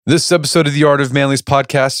This episode of the Art of Manliness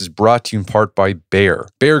podcast is brought to you in part by Bayer.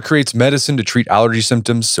 Bayer creates medicine to treat allergy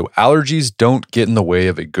symptoms so allergies don't get in the way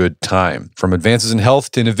of a good time. From advances in health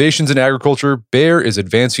to innovations in agriculture, Bayer is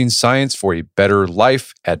advancing science for a better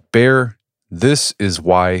life. At Bayer, this is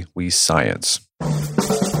why we science.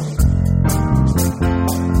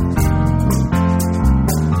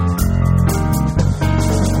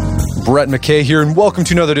 Brett McKay here, and welcome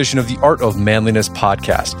to another edition of the Art of Manliness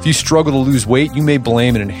podcast. If you struggle to lose weight, you may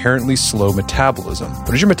blame an inherently slow metabolism.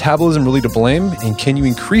 But is your metabolism really to blame, and can you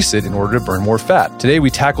increase it in order to burn more fat? Today, we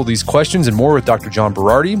tackle these questions and more with Dr. John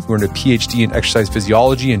Berardi, who earned a PhD in exercise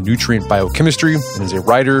physiology and nutrient biochemistry, and is a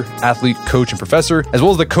writer, athlete, coach, and professor, as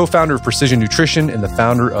well as the co-founder of Precision Nutrition and the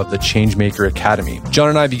founder of the Changemaker Academy. John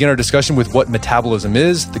and I begin our discussion with what metabolism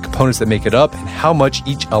is, the components that make it up, and how much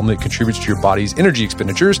each element contributes to your body's energy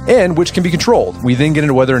expenditures, and which can be controlled. We then get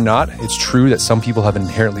into whether or not it's true that some people have an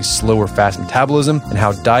inherently slow or fast metabolism and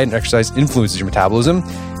how diet and exercise influences your metabolism,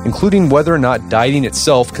 including whether or not dieting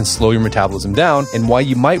itself can slow your metabolism down and why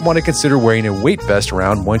you might want to consider wearing a weight vest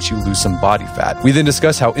around once you lose some body fat. We then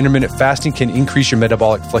discuss how intermittent fasting can increase your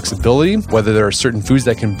metabolic flexibility, whether there are certain foods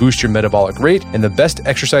that can boost your metabolic rate, and the best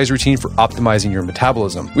exercise routine for optimizing your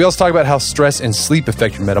metabolism. We also talk about how stress and sleep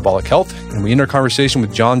affect your metabolic health, and we end our conversation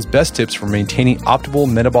with John's best tips for maintaining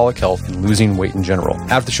optimal metabolic health and losing weight in general.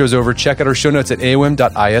 After the show's over, check out our show notes at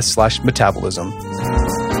aom.is/metabolism.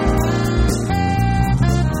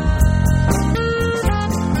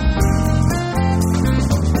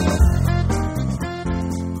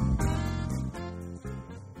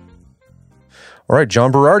 All right,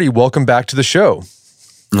 John Berardi, welcome back to the show.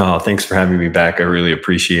 Oh, thanks for having me back. I really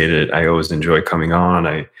appreciate it. I always enjoy coming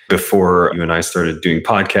on. Before you and I started doing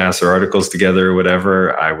podcasts or articles together or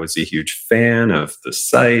whatever, I was a huge fan of the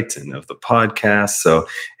site and of the podcast. So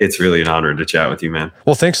it's really an honor to chat with you, man.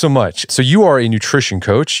 Well, thanks so much. So you are a nutrition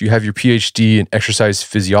coach. You have your PhD in exercise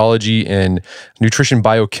physiology and nutrition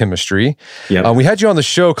biochemistry. Yep. We had you on the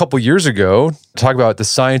show a couple years ago to talk about the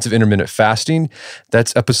science of intermittent fasting.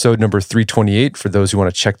 That's episode number 328 for those who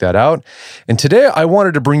want to check that out. And today I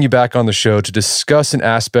wanted to bring you back on the show to discuss an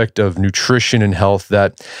aspect of nutrition and health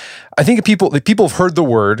that I think people have heard the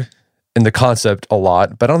word and the concept a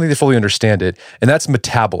lot, but I don't think they fully understand it. And that's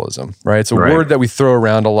metabolism, right? It's a word that we throw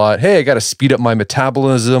around a lot. Hey, I got to speed up my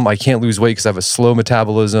metabolism. I can't lose weight because I have a slow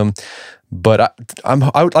metabolism. But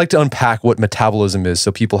I would like to unpack what metabolism is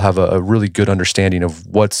so people have a really good understanding of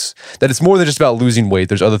that it's more than just about losing weight.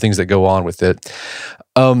 There's other things that go on with it.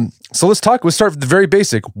 So let's start with the very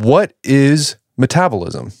basic. What is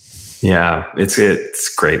metabolism? Yeah,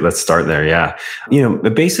 it's great. Let's start there. Yeah.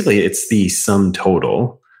 Basically it's the sum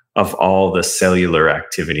total of all the cellular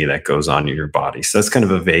activity that goes on in your body. So that's kind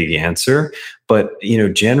of a vague answer, but,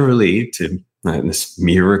 generally to this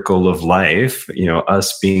miracle of life,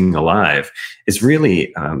 us being alive is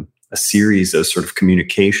really a series of sort of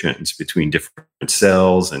communications between different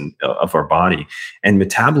cells and of our body. And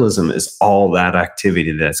metabolism is all that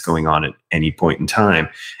activity that's going on at any point in time.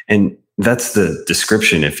 And that's the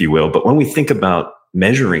description, if you will. But when we think about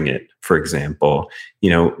measuring it, for example,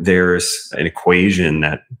 there's an equation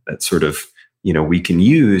that sort of, we can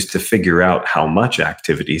use to figure out how much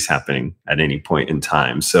activity is happening at any point in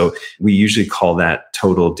time. So we usually call that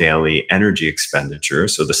total daily energy expenditure.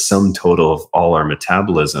 So the sum total of all our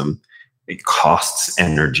metabolism, it costs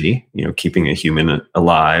energy. Keeping a human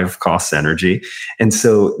alive costs energy. And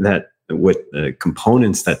so what the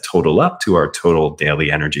components that total up to our total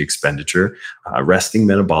daily energy expenditure, resting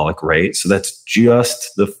metabolic rate. So that's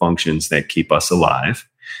just the functions that keep us alive.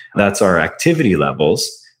 That's our activity levels.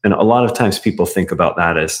 And a lot of times people think about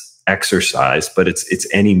that as exercise, but it's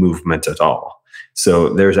any movement at all. So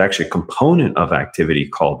there's actually a component of activity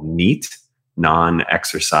called NEAT,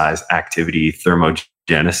 non-exercise activity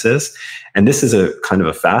thermogenesis. And this is a kind of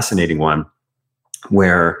a fascinating one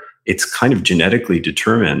where it's kind of genetically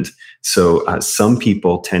determined. So some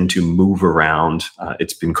people tend to move around.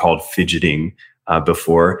 It's been called fidgeting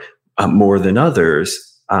before, more than others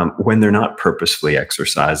when they're not purposefully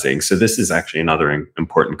exercising. So this is actually another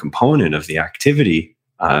important component of the activity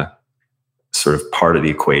sort of part of the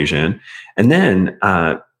equation. And then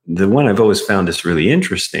the one I've always found is really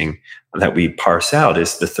interesting that we parse out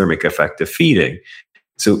is the thermic effect of feeding.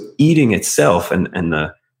 So eating itself and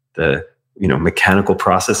the mechanical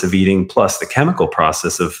process of eating plus the chemical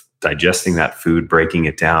process of digesting that food, breaking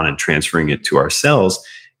it down and transferring it to our cells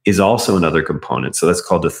is also another component. So that's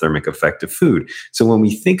called the thermic effect of food. So when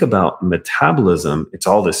we think about metabolism, it's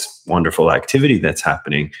all this wonderful activity that's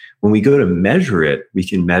happening. When we go to measure it, we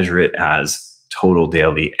can measure it as total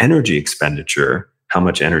daily energy expenditure, how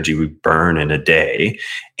much energy we burn in a day.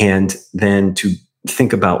 And then to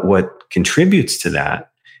think about what contributes to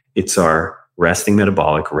that, it's our resting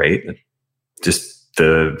metabolic rate, just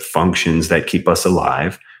the functions that keep us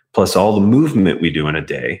alive, plus all the movement we do in a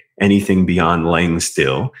day, anything beyond laying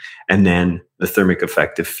still, and then the thermic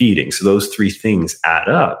effect of feeding. So those three things add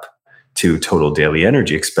up to total daily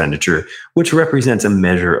energy expenditure, which represents a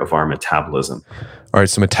measure of our metabolism. All right,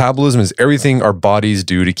 so metabolism is everything our bodies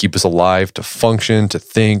do to keep us alive, to function, to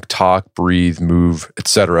think, talk, breathe, move,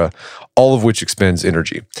 etc., all of which expends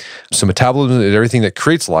energy. So metabolism is everything that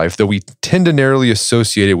creates life, though we tend to narrowly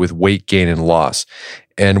associate it with weight gain and loss.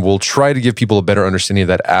 And we'll try to give people a better understanding of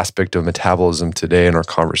that aspect of metabolism today in our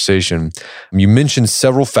conversation. You mentioned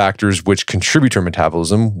several factors which contribute to our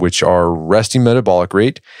metabolism, which are resting metabolic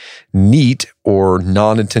rate, NEAT, or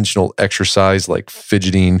non-intentional exercise like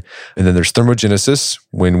fidgeting, and then there's thermogenesis,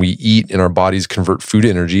 when we eat and our bodies convert food to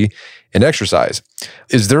energy, and exercise.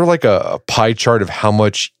 Is there like a pie chart of how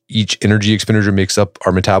much each energy expenditure makes up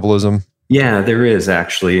our metabolism? Yeah, there is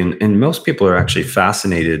actually. And most people are actually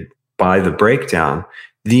fascinated by the breakdown.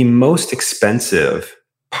 The most expensive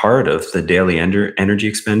part of the daily energy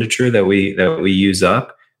expenditure that we use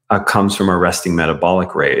up comes from our resting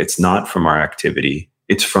metabolic rate. It's not from our activity.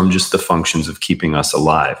 It's from just the functions of keeping us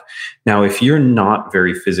alive. Now, if you're not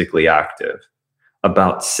very physically active,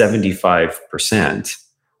 about 75%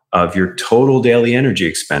 of your total daily energy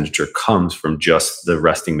expenditure comes from just the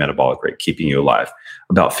resting metabolic rate, keeping you alive.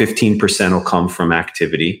 About 15% will come from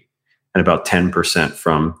activity, and about 10%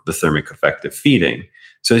 from the thermic effect of feeding.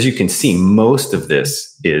 So as you can see, most of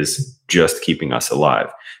this is just keeping us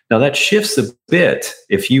alive. Now that shifts a bit.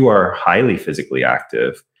 If you are highly physically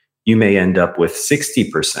active, you may end up with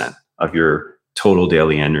 60% of your total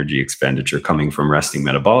daily energy expenditure coming from resting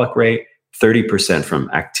metabolic rate, 30% from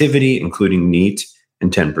activity, including NEAT,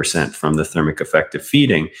 and 10% from the thermic effect of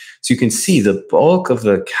feeding. So you can see the bulk of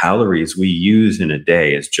the calories we use in a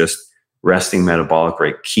day is just resting metabolic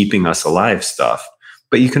rate, keeping us alive stuff.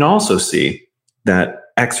 But you can also see that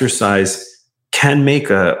exercise can make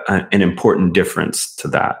an important difference to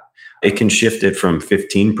that. It can shift it from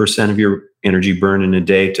 15% of your energy burn in a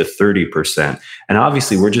day to 30%. And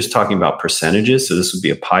obviously, we're just talking about percentages, so this would be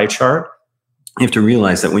a pie chart. You have to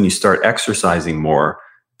realize that when you start exercising more,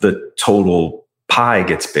 the total pie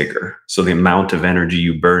gets bigger. So the amount of energy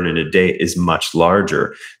you burn in a day is much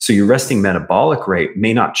larger. So your resting metabolic rate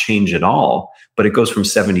may not change at all, but it goes from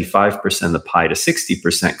 75% of the pie to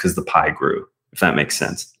 60% because the pie grew, if that makes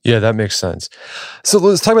sense. Yeah, that makes sense. So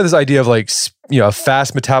let's talk about this idea of like,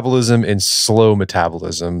 fast metabolism and slow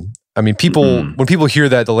metabolism. I mean, when people hear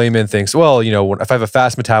that, the layman thinks, well, if I have a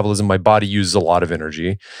fast metabolism, my body uses a lot of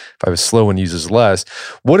energy. If I have a slow one, uses less.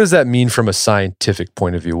 What does that mean from a scientific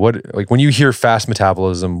point of view? When you hear fast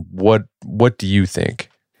metabolism, what do you think?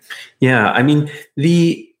 Yeah, I mean,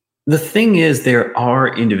 the thing is, there are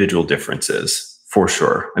individual differences for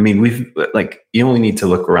sure. I mean, you only need to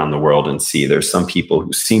look around the world and see there's some people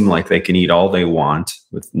who seem like they can eat all they want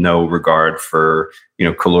with no regard for,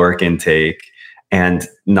 caloric intake, and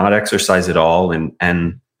not exercise at all,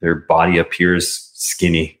 and their body appears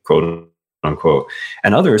skinny, quote unquote.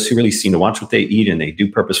 And others who really seem to watch what they eat and they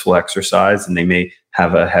do purposeful exercise, and they may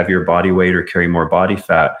have a heavier body weight or carry more body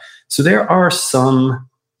fat. So there are some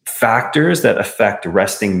factors that affect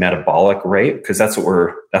resting metabolic rate, because that's what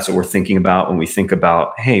we're thinking about when we think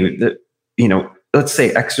about, hey, let's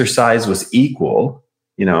say exercise was equal,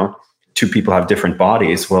 two people have different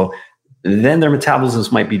bodies. Well, then their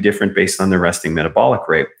metabolisms might be different based on their resting metabolic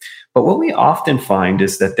rate. But what we often find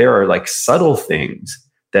is that there are like subtle things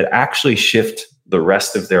that actually shift the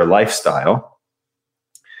rest of their lifestyle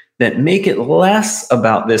that make it less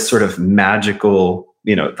about this sort of magical,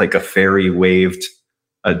 like a fairy waved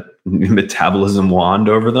a metabolism wand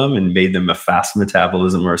over them and made them a fast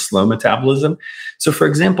metabolism or a slow metabolism. So for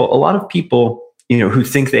example, a lot of people, who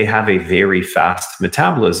think they have a very fast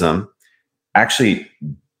metabolism actually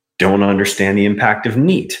don't understand the impact of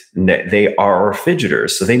NEAT, and that they are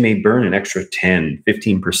fidgeters. So they may burn an extra 10,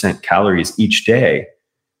 15% calories each day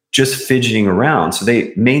just fidgeting around. So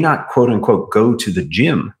they may not, quote unquote, go to the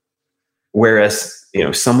gym. Whereas,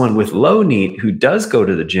 someone with low NEAT who does go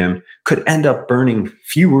to the gym could end up burning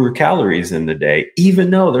fewer calories in the day,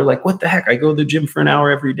 even though they're like, what the heck? I go to the gym for an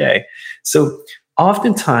hour every day. So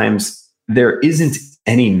oftentimes there isn't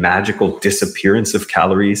any magical disappearance of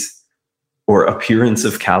calories or appearance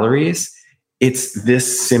of calories. It's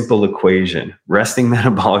this simple equation: resting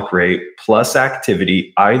metabolic rate plus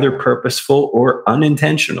activity, either purposeful or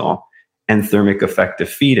unintentional, and thermic effect of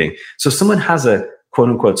feeding. So if someone has a quote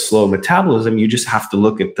unquote slow metabolism, you just have to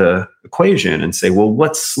look at the equation and say, well,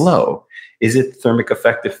 what's slow? Is it thermic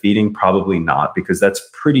effective feeding? Probably not, because that's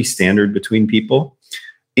pretty standard between people.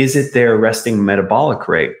 Is it their resting metabolic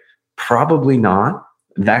rate? Probably not.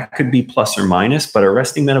 That could be plus or minus, but our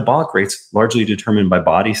resting metabolic rate's largely determined by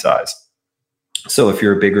body size. So if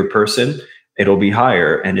you're a bigger person, it'll be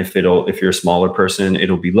higher. And if you're a smaller person,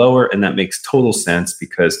 it'll be lower. And that makes total sense,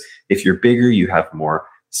 because if you're bigger, you have more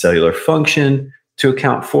cellular function to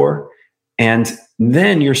account for. And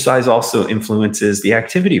then your size also influences the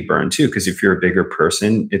activity burn too, because if you're a bigger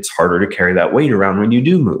person, it's harder to carry that weight around when you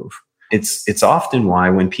do move. It's often why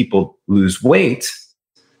when people lose weight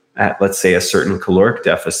at, let's say, a certain caloric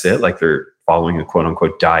deficit, like they're following a quote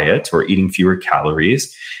unquote diet or eating fewer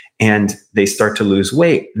calories, and they start to lose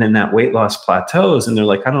weight, and then that weight loss plateaus, and they're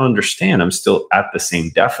like, I don't understand. I'm still at the same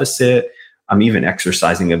deficit. I'm even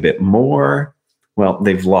exercising a bit more. Well,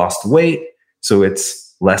 they've lost weight, so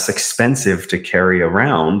it's less expensive to carry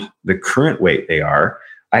around the current weight they are.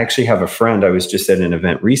 I actually have a friend, I was just at an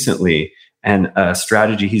event recently, and a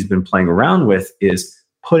strategy he's been playing around with is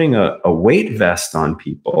putting a weight vest on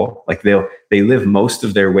people. Like they live most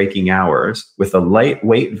of their waking hours with a light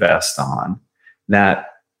weight vest on that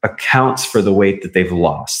accounts for the weight that they've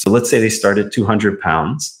lost. So let's say they start at 200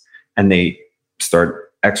 pounds and they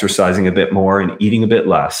start exercising a bit more and eating a bit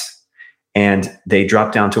less, and they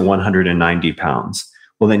drop down to 190 pounds.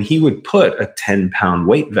 Well, then he would put a 10-pound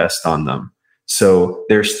weight vest on them, so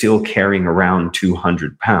they're still carrying around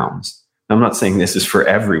 200 pounds. I'm not saying this is for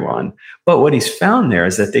everyone, but what he's found there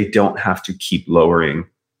is that they don't have to keep lowering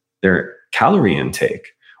their calorie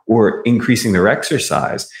intake or increasing their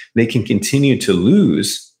exercise. They can continue to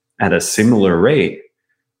lose at a similar rate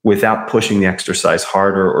without pushing the exercise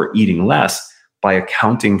harder or eating less, by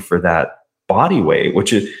accounting for that body weight,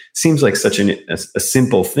 which it seems like such a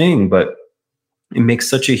simple thing, but it makes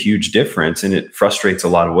such a huge difference, and it frustrates a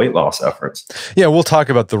lot of weight loss efforts. Yeah, we'll talk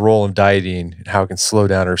about the role of dieting and how it can slow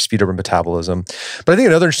down or speed up our metabolism. But I think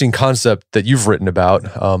another interesting concept that you've written about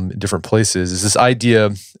in different places is this idea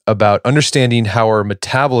about understanding how our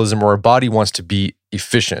metabolism or our body wants to be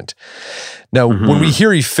efficient. Now, when we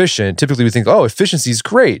hear efficient, typically we think, oh, efficiency is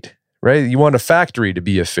great, right? You want a factory to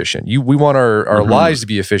be efficient. We want our lives to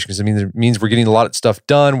be efficient, because it means we're getting a lot of stuff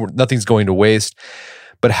done. Nothing's going to waste.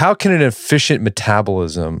 But how can an efficient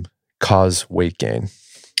metabolism cause weight gain?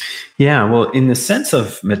 Yeah, well, in the sense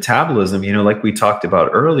of metabolism, like we talked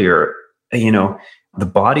about earlier, the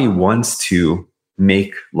body wants to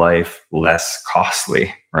make life less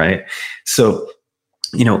costly, right? So,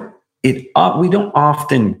 we don't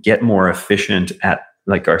often get more efficient at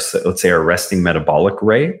like let's say our resting metabolic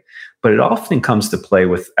rate, but it often comes to play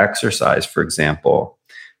with exercise, for example.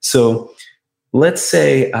 So let's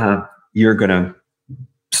say you're going to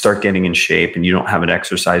start getting in shape and you don't have an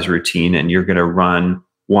exercise routine, and you're going to run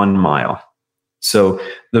 1 mile. So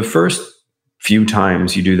the first few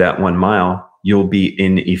times you do that 1 mile, you'll be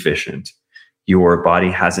inefficient. Your body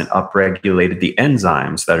hasn't upregulated the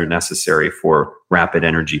enzymes that are necessary for rapid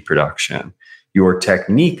energy production. Your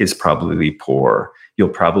technique is probably poor. You'll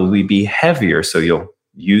probably be heavier, so you'll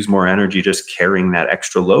use more energy just carrying that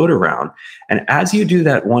extra load around. And as you do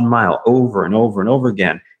that 1 mile over and over and over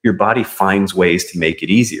again, your body finds ways to make it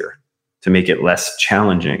easier, to make it less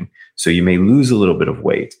challenging. So you may lose a little bit of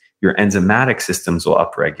weight. Your enzymatic systems will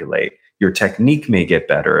upregulate. Your technique may get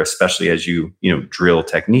better, especially as you drill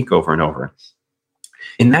technique over and over.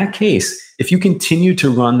 In that case, if you continue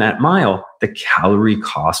to run that mile, the calorie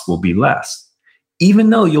cost will be less, even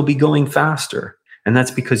though you'll be going faster. And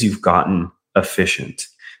that's because you've gotten efficient.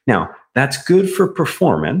 Now, that's good for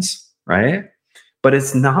performance, right? But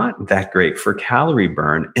it's not that great for calorie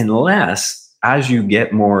burn unless, as you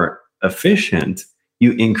get more efficient,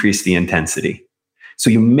 you increase the intensity.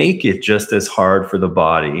 So you make it just as hard for the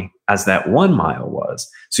body as that 1 mile was.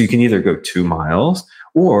 So you can either go 2 miles,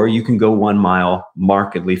 or you can go 1 mile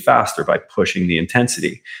markedly faster by pushing the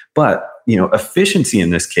intensity. But, efficiency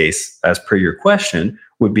in this case, as per your question,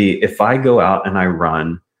 would be if I go out and I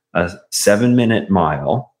run a 7-minute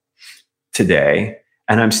mile today,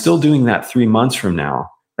 and I'm still doing that 3 months from now,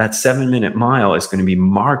 that 7-minute mile is going to be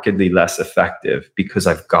markedly less effective because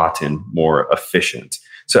I've gotten more efficient.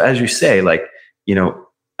 So as you say,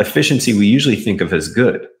 efficiency we usually think of as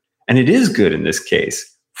good. And it is good in this case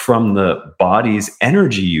from the body's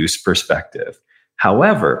energy use perspective.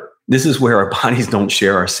 However, this is where our bodies don't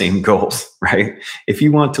share our same goals, right? If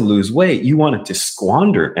you want to lose weight, you want it to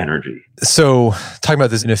squander energy. So talking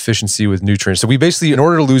about this inefficiency with nutrients. So we basically, in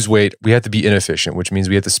order to lose weight, we have to be inefficient, which means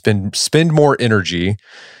we have to spend more energy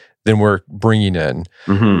than we're bringing in.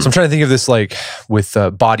 So I'm trying to think of this like with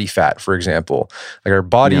body fat, for example. Like our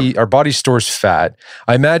body stores fat.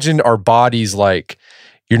 I imagine our bodies like,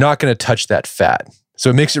 you're not going to touch that fat. So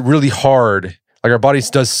it makes it really hard. Like our body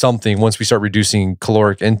does something once we start reducing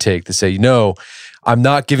caloric intake to say, no, I'm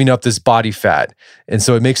not giving up this body fat. And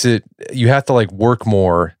so it makes it, you have to like work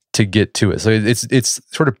more to get to it. So it's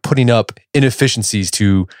sort of putting up inefficiencies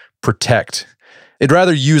to protect. It'd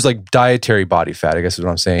rather use like dietary body fat, I guess is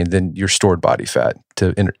what I'm saying, than your stored body fat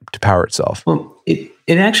to power itself. Well,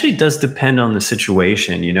 it actually does depend on the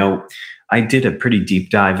situation. I did a pretty deep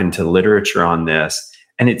dive into literature on this,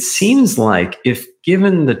 and it seems like if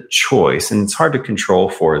given the choice, and it's hard to control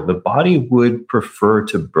for, the body would prefer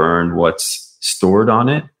to burn what's stored on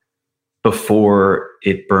it before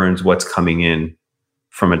it burns what's coming in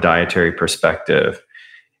from a dietary perspective.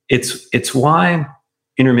 It's why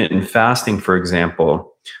intermittent fasting, for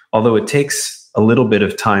example, although it takes a little bit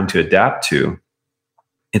of time to adapt to,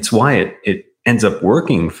 it's why it ends up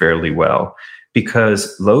working fairly well,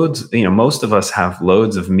 because most of us have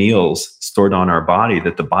loads of meals stored on our body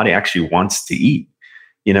that the body actually wants to eat.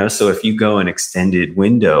 So if you go an extended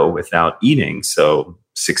window without eating, so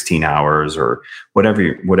 16 hours or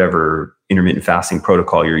whatever intermittent fasting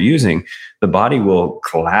protocol you're using, the body will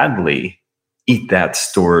gladly eat that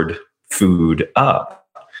stored food up.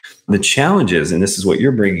 The challenge is, and this is what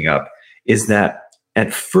you're bringing up, is that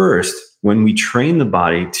at first, when we train the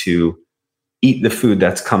body to eat the food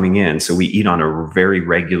that's coming in, so we eat on a very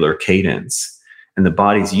regular cadence, and the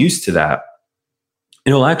body's used to that,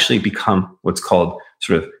 it'll actually become what's called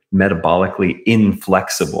sort of metabolically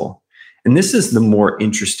inflexible. And this is the more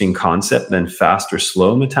interesting concept than fast or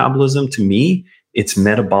slow metabolism. To me, it's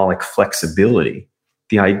metabolic flexibility.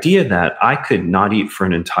 The idea that I could not eat for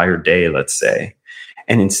an entire day, let's say,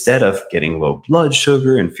 and instead of getting low blood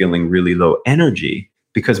sugar and feeling really low energy,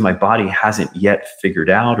 because my body hasn't yet figured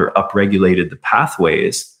out or upregulated the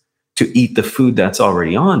pathways to eat the food that's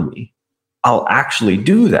already on me, I'll actually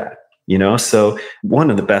do that. So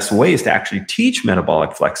one of the best ways to actually teach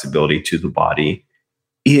metabolic flexibility to the body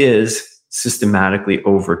is systematically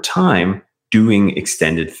over time doing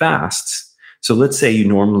extended fasts. So let's say you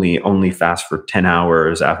normally only fast for 10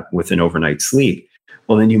 hours with an overnight sleep.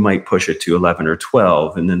 Well, then you might push it to 11 or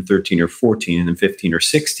 12, and then 13 or 14, and then 15 or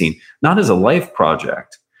 16, not as a life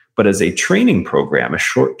project, but as a training program, a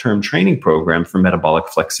short-term training program for metabolic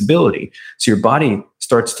flexibility. So your body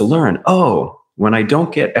starts to learn, when I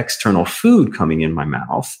don't get external food coming in my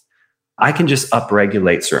mouth, I can just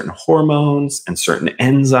upregulate certain hormones and certain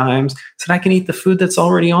enzymes so that I can eat the food that's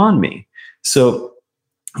already on me. So,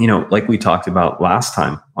 like we talked about last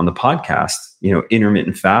time on the podcast,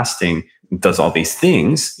 intermittent fasting does all these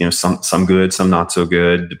things, some good, some not so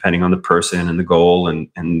good, depending on the person and the goal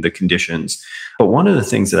and the conditions. But one of the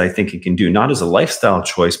things that I think it can do, not as a lifestyle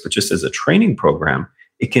choice, but just as a training program,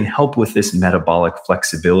 it can help with this metabolic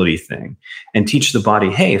flexibility thing and teach the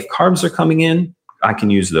body, hey, if carbs are coming in, I can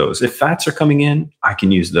use those. If fats are coming in, I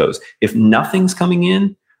can use those. If nothing's coming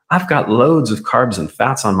in, I've got loads of carbs and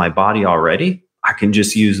fats on my body already. I can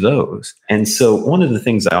just use those. And so one of the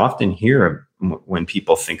things I often hear when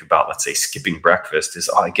people think about, let's say, skipping breakfast is,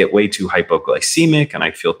 I get way too hypoglycemic and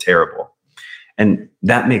I feel terrible. And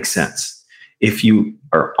that makes sense. If you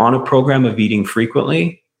are on a program of eating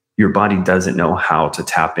frequently, your body doesn't know how to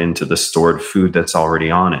tap into the stored food that's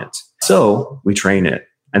already on it. So we train it.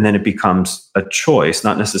 And then it becomes a choice,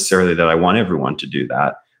 not necessarily that I want everyone to do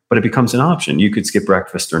that, but it becomes an option. You could skip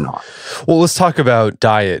breakfast or not. Well, let's talk about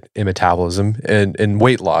diet and metabolism and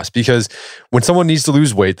weight loss, because when someone needs to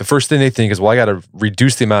lose weight, the first thing they think is, well, I got to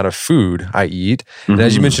reduce the amount of food I eat. Mm-hmm. And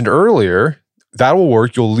as you mentioned earlier, that will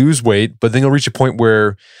work. You'll lose weight, but then you'll reach a point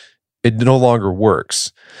where it no longer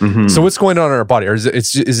works. Mm-hmm. So what's going on in our body? Or is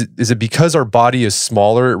it because our body is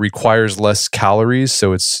smaller, it requires less calories,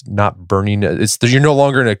 so it's not burning? You're no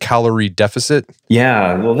longer in a calorie deficit?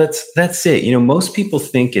 Yeah, well, that's it. Most people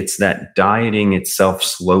think it's that dieting itself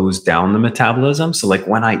slows down the metabolism. So like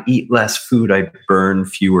when I eat less food, I burn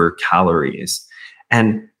fewer calories.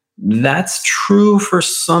 And that's true for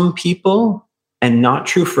some people and not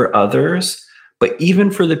true for others. But even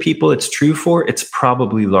for the people it's true for, it's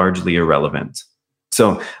probably largely irrelevant.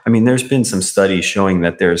 So, there's been some studies showing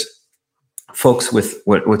that there's folks with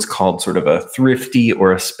what's called sort of a thrifty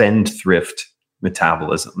or a spendthrift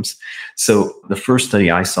metabolisms. So the first study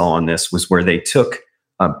I saw on this was where they took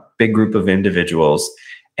a big group of individuals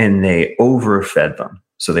and they overfed them.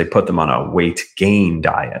 So they put them on a weight gain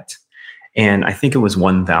diet. And I think it was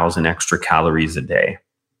 1,000 extra calories a day.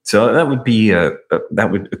 So that would be that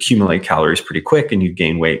would accumulate calories pretty quick, and you'd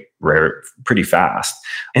gain weight pretty fast.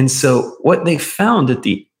 And so what they found at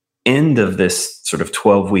the end of this sort of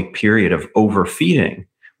 12-week period of overfeeding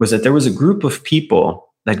was that there was a group of people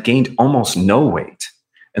that gained almost no weight.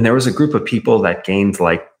 And there was a group of people that gained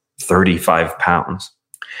like 35 pounds.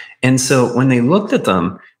 And so when they looked at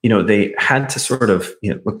them, they had to sort of,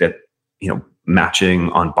 look at,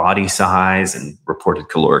 matching on body size and reported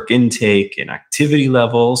caloric intake and activity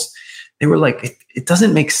levels. They were like, it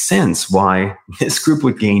doesn't make sense why this group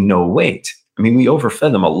would gain no weight. I mean, we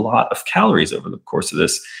overfed them a lot of calories over the course of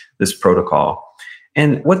this protocol.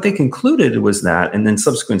 And what they concluded was that, and then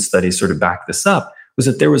subsequent studies sort of backed this up, was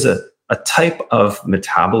that there was a type of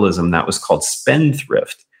metabolism that was called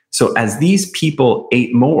spendthrift. So as these people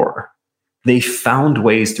ate more, they found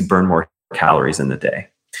ways to burn more calories in the day.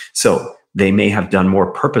 So they may have done more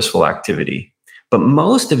purposeful activity, but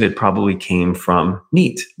most of it probably came from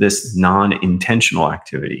NEAT, this non-intentional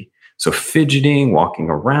activity. So fidgeting, walking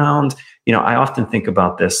around. I often think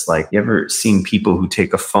about this, like, you ever seen people who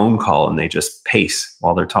take a phone call and they just pace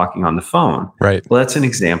while they're talking on the phone? Right. Well, that's an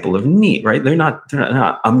example of NEAT, right? They're not,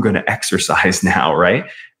 I'm going to exercise now, right?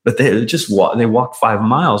 But they just walk 5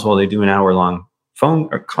 miles while they do an hour-long phone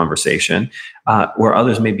conversation, where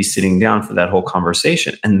others may be sitting down for that whole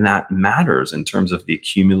conversation. And that matters in terms of the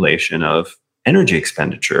accumulation of energy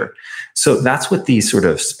expenditure. So that's what these sort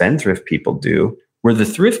of spendthrift people do, where the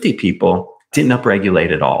thrifty people didn't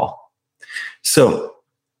upregulate at all. So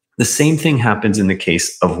the same thing happens in the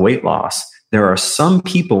case of weight loss. There are some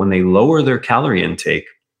people, when they lower their calorie intake,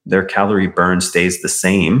 their calorie burn stays the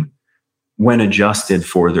same when adjusted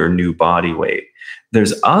for their new body weight.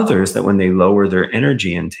 There's others that when they lower their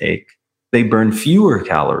energy intake, they burn fewer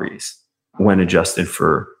calories when adjusted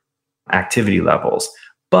for activity levels.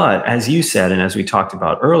 But as you said, and as we talked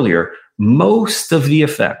about earlier, most of the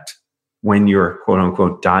effect when you're quote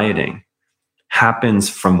unquote dieting happens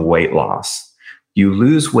from weight loss. You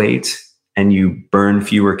lose weight and you burn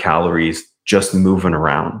fewer calories just moving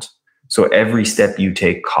around. So every step you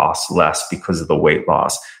take costs less because of the weight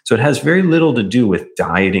loss. So it has very little to do with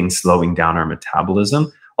dieting, slowing down our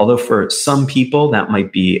metabolism. Although for some people that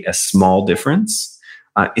might be a small difference,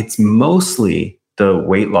 it's mostly the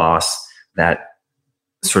weight loss that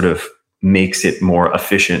sort of makes it more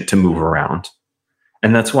efficient to move around.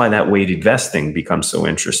 And that's why that weighted vesting becomes so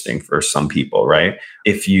interesting for some people, right?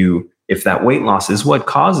 If that weight loss is what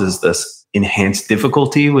causes this enhanced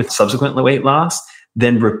difficulty with subsequent weight loss,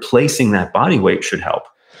 then replacing that body weight should help.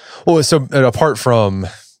 Well, so apart from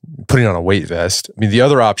putting on a weight vest, I mean, the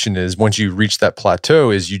other option is once you reach that plateau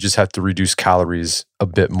is you just have to reduce calories a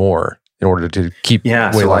bit more in order to keep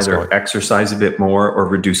weight loss either going. Exercise a bit more or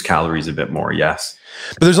reduce calories a bit more, yes.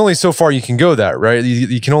 But there's only so far you can go that, right?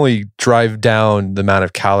 You can only drive down the amount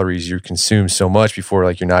of calories you consume so much before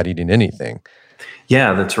like you're not eating anything.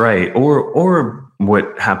 Yeah, that's right. Or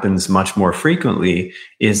what happens much more frequently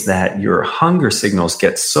is that your hunger signals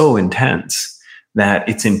get so intense that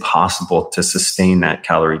it's impossible to sustain that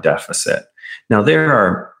calorie deficit. Now, there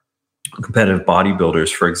are competitive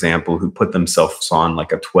bodybuilders, for example, who put themselves on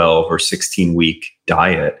like a 12 or 16 week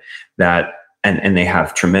diet and they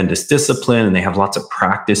have tremendous discipline and they have lots of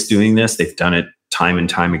practice doing this. They've done it time and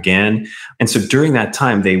time again. And so during that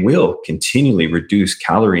time, they will continually reduce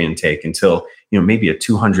calorie intake until, maybe a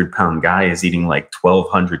 200-pound guy is eating like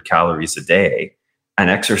 1,200 calories a day and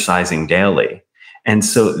exercising daily. And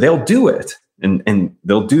so they'll do it and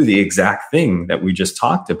they'll do the exact thing that we just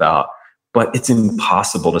talked about, but it's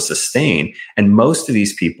impossible to sustain. And most of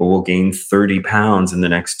these people will gain 30 pounds in the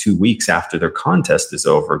next 2 weeks after their contest is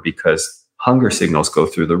over because hunger signals go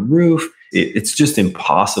through the roof. It's just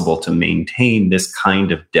impossible to maintain this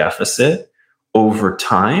kind of deficit over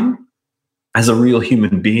time as a real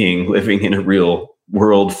human being living in a real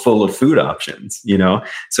world full of food options,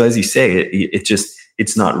 So as you say,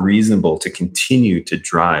 it's not reasonable to continue to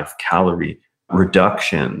drive calorie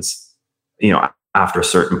reductions, after a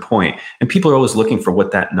certain point. And people are always looking for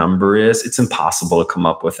what that number is. It's impossible to come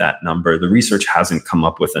up with that number. The research hasn't come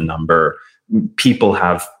up with a number. People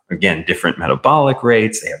have, again, different metabolic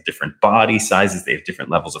rates. They have different body sizes. They have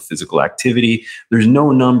different levels of physical activity. There's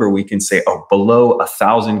no number we can say, below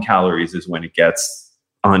 1,000 calories is when it gets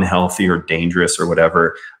unhealthy or dangerous or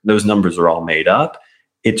whatever. Those numbers are all made up.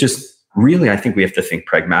 It just really, I think we have to think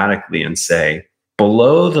pragmatically and say,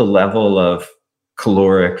 below the level of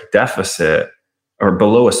caloric deficit or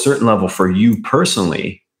below a certain level for you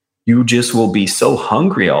personally, you just will be so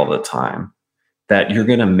hungry all the time that you're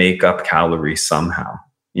going to make up calories somehow,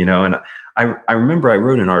 and I remember I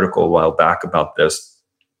wrote an article a while back about this.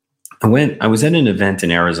 I was at an event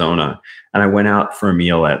in Arizona and I went out for a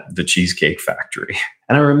meal at the Cheesecake Factory.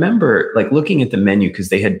 And I remember like looking at the menu because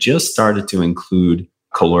they had just started to include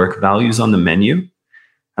caloric values on the menu.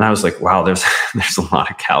 And I was like, wow, there's a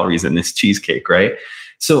lot of calories in this cheesecake, right?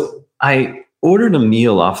 So I ordered a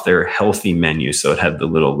meal off their healthy menu. So it had the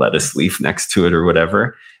little lettuce leaf next to it or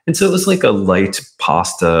whatever. And so it was like a light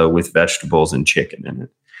pasta with vegetables and chicken in it.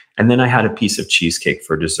 And then I had a piece of cheesecake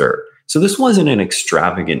for dessert. So this wasn't an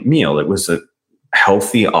extravagant meal. It was a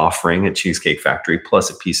healthy offering at Cheesecake Factory plus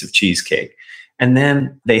a piece of cheesecake. And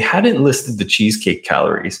then they hadn't listed the cheesecake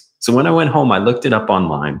calories. So when I went home, I looked it up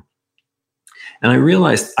online and I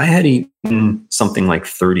realized I had eaten something like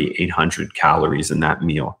 3,800 calories in that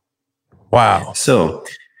meal. Wow. So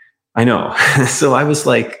I know. So I was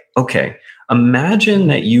like, okay, imagine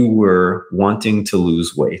that you were wanting to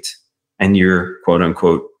lose weight and you're quote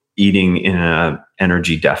unquote eating in an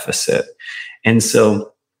energy deficit. And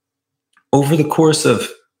so over the course of,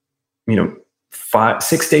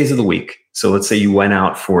 6 days of the week, so let's say you went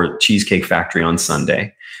out for Cheesecake Factory on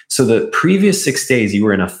Sunday. So the previous 6 days, you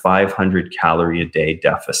were in a 500 calorie a day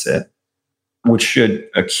deficit, which should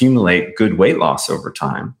accumulate good weight loss over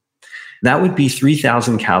time. That would be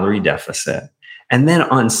 3,000 calorie deficit. And then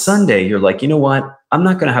on Sunday, you're like, you know what? I'm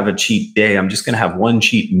not going to have a cheat day. I'm just going to have one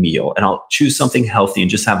cheat meal and I'll choose something healthy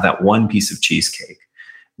and just have that one piece of cheesecake.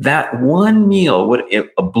 That one meal would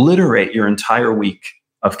obliterate your entire week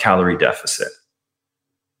of calorie deficit.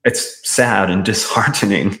 It's sad and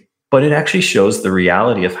disheartening, but it actually shows the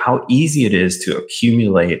reality of how easy it is to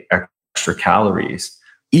accumulate extra calories.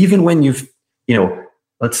 Even when you've,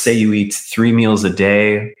 let's say you eat 3 meals a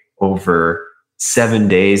day over 7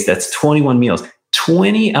 days, that's 21 meals.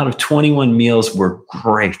 20 out of 21 meals were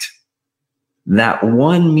great. That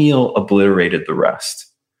one meal obliterated the rest.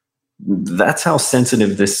 That's how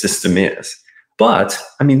sensitive this system is. But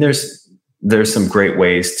there's some great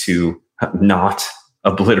ways to not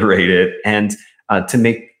obliterate it and to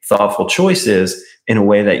make thoughtful choices in a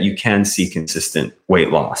way that you can see consistent weight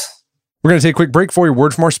loss. We're going to take a quick break for a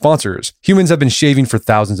word from our sponsors. Humans have been shaving for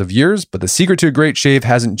thousands of years, but the secret to a great shave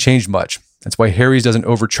hasn't changed much. That's why Harry's doesn't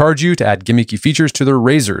overcharge you to add gimmicky features to their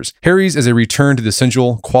razors. Harry's is a return to the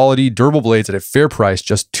essential, quality, durable blades at a fair price,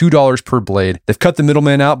 just $2 per blade. They've cut the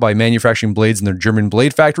middleman out by manufacturing blades in their German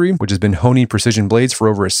blade factory, which has been honing precision blades for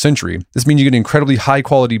over a century. This means you get an incredibly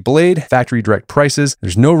high-quality blade, factory direct prices.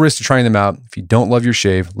 There's no risk to trying them out. If you don't love your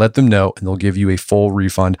shave, let them know, and they'll give you a full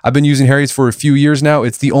refund. I've been using Harry's for a few years now.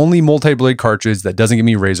 It's the only multi-blade cartridge that doesn't give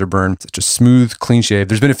me razor burn. It's just smooth, clean shave.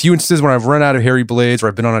 There's been a few instances when I've run out of Harry blades or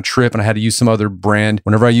I've been on a trip and I had to use some other brand.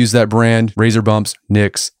 Whenever I use that brand, razor bumps,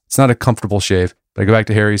 nicks. It's not a comfortable shave, but I go back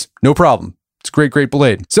to Harry's, no problem. It's a great, great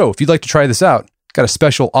blade. So if you'd like to try this out, got a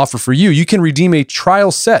special offer for you. You can redeem a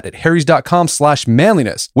trial set at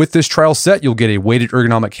harrys.com/manliness. With this trial set, you'll get a weighted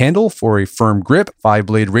ergonomic handle for a firm grip,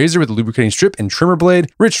 5-blade razor with a lubricating strip and trimmer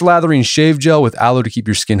blade, rich lathering shave gel with aloe to keep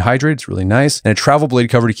your skin hydrated. It's really nice. And a travel blade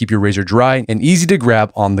cover to keep your razor dry and easy to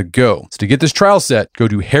grab on the go. So to get this trial set, go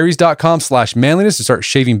to harrys.com/manliness to start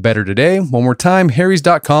shaving better today. One more time,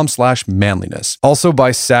 harrys.com/manliness. Also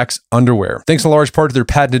by Saxx Underwear. Thanks in large part to their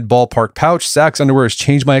patented ballpark pouch, Saxx Underwear has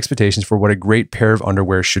changed my expectations for what a great pair of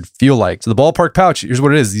underwear should feel like. So the ballpark pouch, here's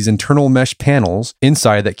what it is. These internal mesh panels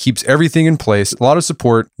inside that keeps everything in place. A lot of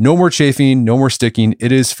support, no more chafing, no more sticking.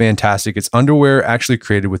 It is fantastic. It's underwear actually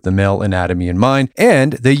created with the male anatomy in mind.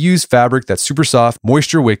 And they use fabric that's super soft,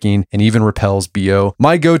 moisture wicking, and even repels BO.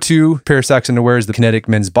 My go-to pair of Saxx underwear is the Kinetic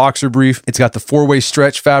men's boxer brief. It's got the 4-way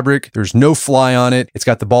stretch fabric. There's no fly on it. It's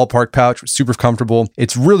got the ballpark pouch, super comfortable.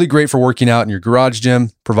 It's really great for working out in your garage gym.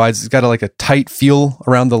 It's got a tight feel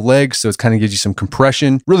around the legs, so it kind of gives you some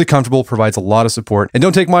compression. Really comfortable, provides a lot of support. And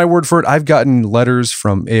don't take my word for it. I've gotten letters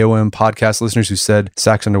from AOM podcast listeners who said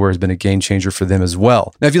Saxx underwear has been a game changer for them as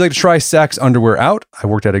well. Now, if you'd like to try Saxx underwear out, I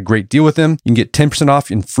worked out a great deal with them. You can get 10% off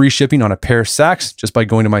and free shipping on a pair of Saxx just by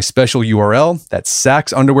going to my special URL. That's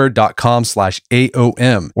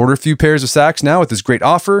saxxunderwear.com/AOM. Order a few pairs of Saxx now with this great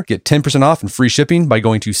offer. Get 10% off and free shipping by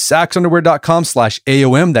going to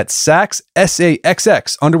saxxunderwear.com/AOM. That's Saxx,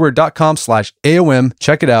 SAXX, underwear.com/AOM.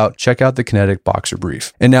 Check it out. Check out the Kinetic boxer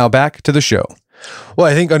brief. And now back to the show. Well,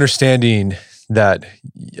 I think understanding that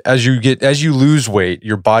as you lose weight,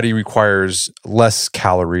 your body requires less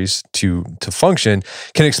calories to function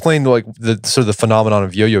can explain the sort of the phenomenon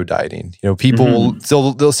of yo-yo dieting. People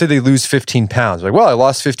they'll say they lose 15 pounds. Like, well, I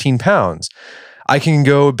lost 15 pounds. I can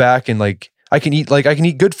go back and I can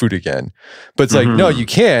eat good food again. But it's no, you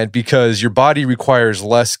can't, because your body requires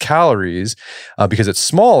less calories because it's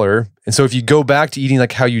smaller. And so if you go back to eating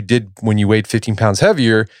like how you did when you weighed 15 pounds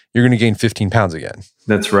heavier, you're going to gain 15 pounds again.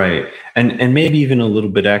 That's right. And maybe even a little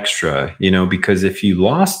bit extra, because if you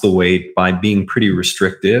lost the weight by being pretty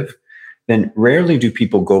restrictive, then rarely do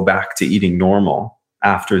people go back to eating normal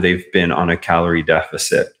after they've been on a calorie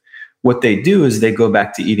deficit. What they do is they go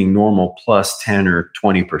back to eating normal plus 10 or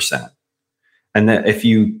 20%. And that if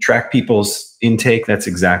you track people's intake, that's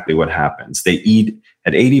exactly what happens. They eat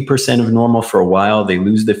at 80% of normal for a while, they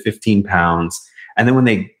lose the 15 pounds. And then when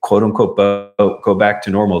they quote unquote go back to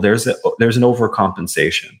normal, there's an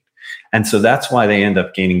overcompensation. And so that's why they end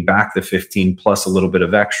up gaining back the 15 plus a little bit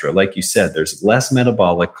of extra. Like you said, there's less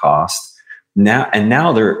metabolic cost now, and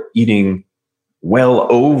now they're eating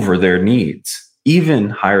well over their needs, even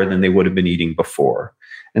higher than they would have been eating before.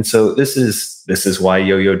 And so this is why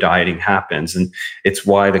yo-yo dieting happens, and it's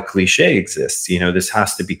why the cliche exists. This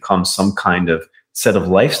has to become some kind of set of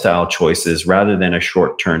lifestyle choices rather than a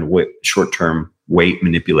short-term weight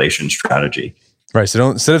manipulation strategy. Right.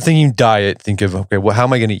 So instead of thinking diet, think of, okay, well, how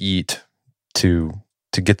am I going to eat to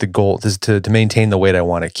get the goal, to maintain the weight I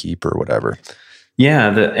want to keep or whatever. Yeah.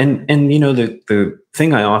 The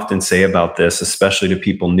thing I often say about this, especially to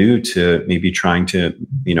people new to maybe trying to,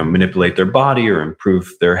 manipulate their body or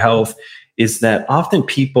improve their health, is that often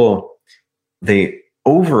people, they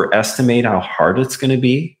overestimate how hard it's going to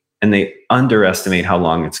be and they underestimate how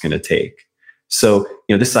long it's going to take. So,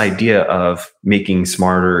 this idea of making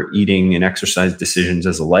smarter eating and exercise decisions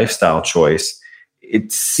as a lifestyle choice,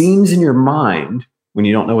 it seems in your mind, when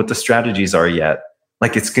you don't know what the strategies are yet,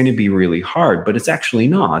 like it's going to be really hard, but it's actually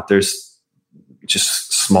not. There's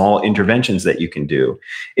just small interventions that you can do.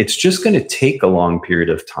 It's just going to take a long period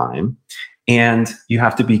of time, and you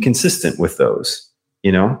have to be consistent with those,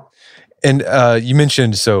 And you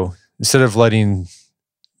mentioned, so instead of letting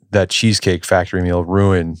that Cheesecake Factory meal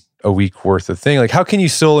ruin a week worth of thing, like how can you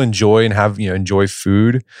still enjoy and have, enjoy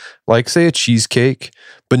food, like say a cheesecake,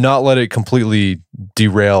 but not let it completely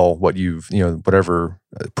derail what you've, whatever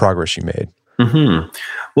progress you made? Mm-hmm.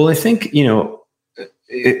 Well, I think,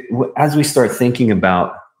 as we start thinking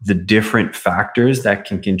about the different factors that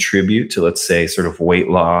can contribute to, let's say, sort of weight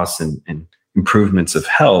loss and improvements of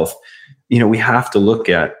health, we have to look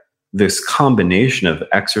at this combination of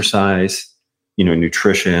exercise,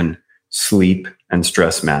 nutrition, sleep, and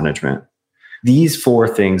stress management. These four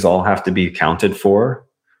things all have to be accounted for,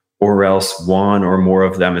 or else one or more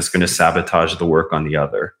of them is going to sabotage the work on the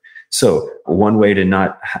other. So one way to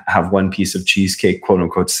not have one piece of cheesecake, quote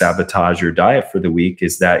unquote, sabotage your diet for the week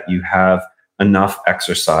is that you have enough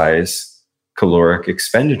exercise caloric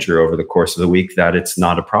expenditure over the course of the week that it's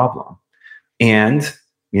not a problem. And,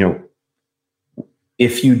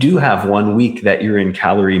 if you do have 1 week that you're in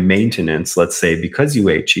calorie maintenance, let's say because you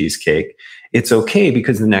ate cheesecake, it's okay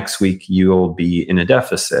because the next week you'll be in a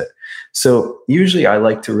deficit. So usually I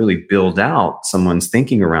like to really build out someone's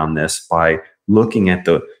thinking around this by looking at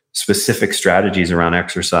the specific strategies around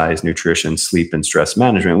exercise, nutrition, sleep, and stress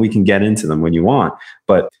management. We can get into them when you want,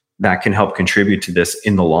 but that can help contribute to this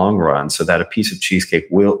in the long run so that a piece of cheesecake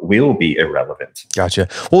will be irrelevant. Gotcha.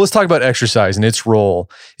 Well, let's talk about exercise and its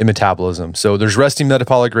role in metabolism. So there's resting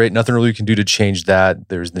metabolic rate, nothing really we can do to change that.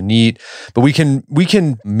 There's the NEAT, but we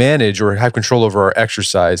can manage or have control over our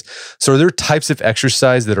exercise. So are there types of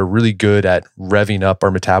exercise that are really good at revving up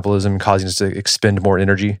our metabolism, causing us to expend more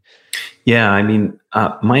energy? Yeah, I mean,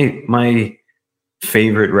 my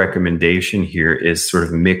favorite recommendation here is sort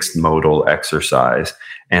of mixed modal exercise.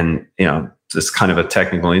 And, it's kind of a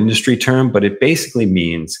technical industry term, but it basically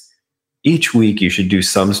means each week you should do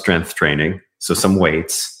some strength training. So some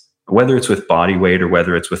weights, whether it's with body weight or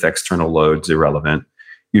whether it's with external loads, irrelevant.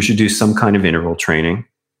 You should do some kind of interval training.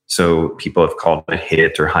 So people have called it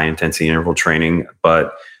HIIT or high intensity interval training,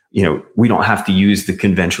 but we don't have to use the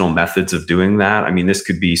conventional methods of doing that. I mean, this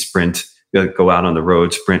could be sprint, go out on the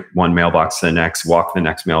road, sprint one mailbox to the next, walk the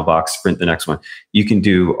next mailbox, sprint the next one. You can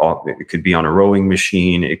do it could be on a rowing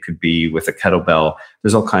machine. It could be with a kettlebell.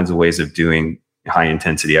 There's all kinds of ways of doing high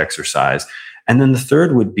intensity exercise. And then the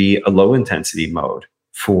third would be a low intensity mode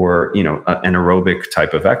for, an aerobic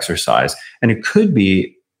type of exercise. And it could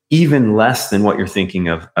be even less than what you're thinking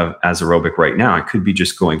of as aerobic right now. It could be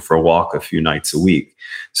just going for a walk a few nights a week.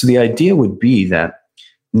 So the idea would be that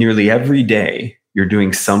nearly every day you're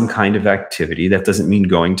doing some kind of activity. That doesn't mean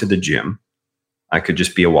going to the gym. I could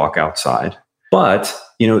just be a walk outside. But,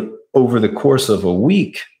 over the course of a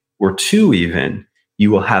week or two even,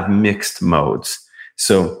 you will have mixed modes.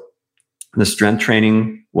 So the strength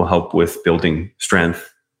training will help with building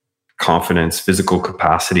strength, confidence, physical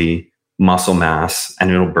capacity, muscle mass,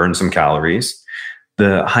 and it'll burn some calories.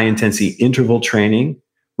 The high intensity interval training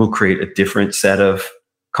will create a different set of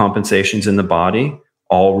compensations in the body,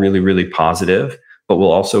 all really, really positive, but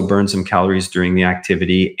will also burn some calories during the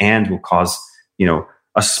activity and will cause,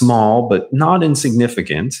 a small but not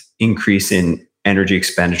insignificant increase in energy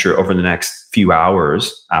expenditure over the next few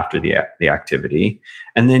hours after the activity.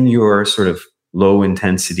 And then your sort of low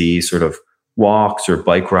intensity, sort of walks or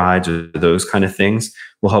bike rides or those kind of things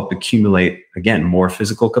will help accumulate, again, more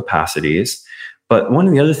physical capacities. But one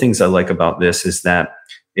of the other things I like about this is that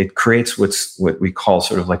it creates what we call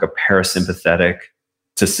sort of like a parasympathetic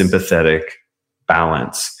to sympathetic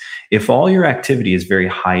balance. If all your activity is very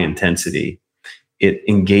high intensity, it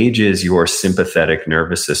engages your sympathetic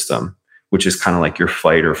nervous system, which is kind of like your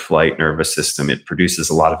fight or flight nervous system. It produces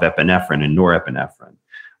a lot of epinephrine and norepinephrine.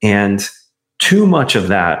 And too much of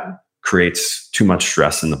that creates too much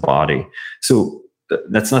stress in the body. So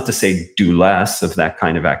that's not to say do less of that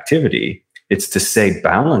kind of activity. It's to say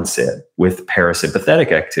balance it with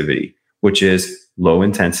parasympathetic activity, which is low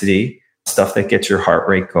intensity, stuff that gets your heart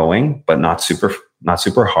rate going, but not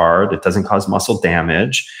super hard. It doesn't cause muscle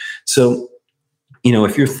damage. So,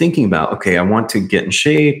 if you're thinking about, okay, I want to get in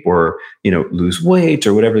shape or, lose weight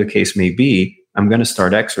or whatever the case may be, I'm going to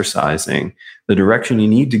start exercising. The direction you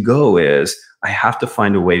need to go is, I have to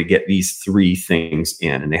find a way to get these three things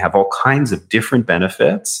in. And they have all kinds of different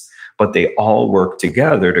benefits, but they all work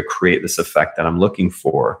together to create this effect that I'm looking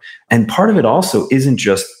for. And part of it also isn't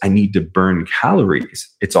just, I need to burn calories.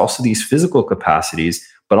 It's also these physical capacities,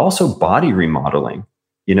 but also body remodeling.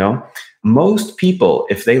 Most people,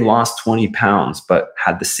 if they lost 20 pounds, but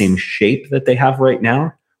had the same shape that they have right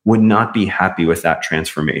now, would not be happy with that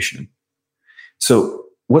transformation. So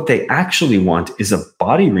what they actually want is a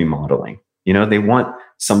body remodeling. They want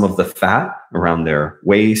some of the fat around their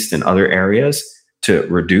waist and other areas to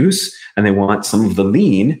reduce, and they want some of the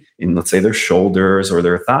lean in, let's say, their shoulders or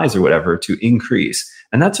their thighs or whatever to increase.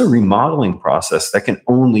 And that's a remodeling process that can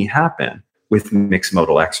only happen with mixed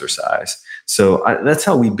modal exercise. So that's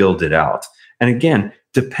how we build it out. And again,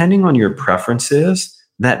 depending on your preferences,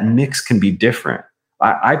 that mix can be different.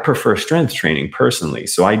 I prefer strength training personally,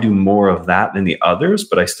 so I do more of that than the others,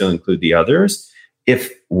 but I still include the others.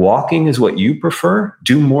 If walking is what you prefer,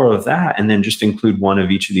 do more of that and then just include one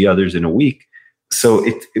of each of the others in a week. So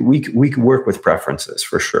we can work with preferences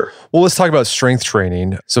for sure. Well, let's talk about strength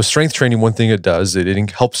training. So strength training, one thing it does,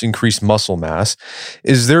 it helps increase muscle mass.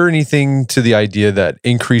 Is there anything to the idea that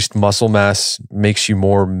increased muscle mass makes you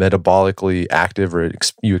more metabolically active or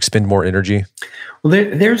you expend more energy? Well,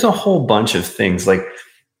 there's a whole bunch of things. Like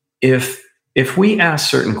if we ask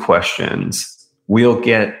certain questions, we'll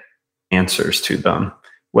get answers to them.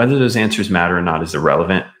 Whether those answers matter or not is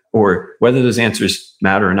irrelevant, or whether those answers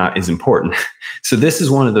matter or not is important. So this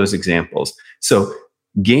is one of those examples. So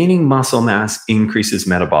gaining muscle mass increases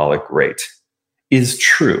metabolic rate is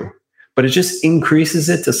true, but it just increases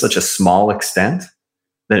it to such a small extent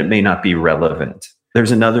that it may not be relevant.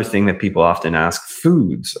 There's another thing that people often ask,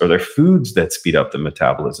 foods. Are there foods that speed up the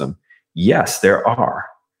metabolism? Yes, there are.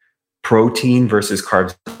 Protein versus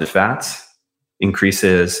carbs and fats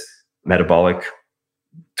increases metabolic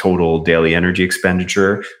total daily energy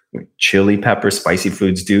expenditure. Chili pepper, spicy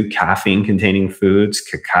foods do, caffeine-containing foods,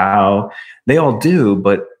 cacao, they all do,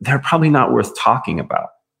 but they're probably not worth talking about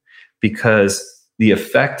because the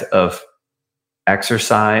effect of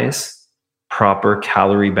exercise, proper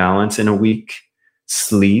calorie balance in a week,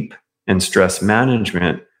 sleep, and stress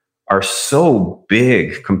management are so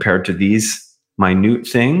big compared to these minute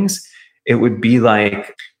things. It would be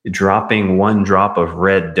like dropping one drop of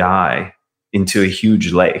red dye into a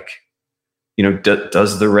huge lake.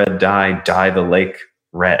 Does the red dye the lake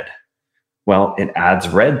red? Well, it adds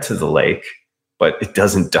red to the lake, but it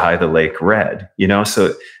doesn't dye the lake red,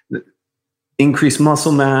 So increased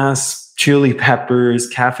muscle mass, chili peppers,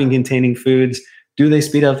 caffeine-containing foods, do they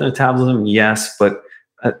speed up the metabolism? Yes, but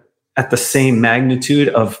at the same magnitude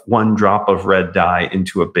of one drop of red dye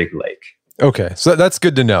into a big lake. Okay, so that's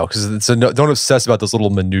good to know because don't obsess about those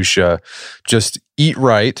little minutia. Just eat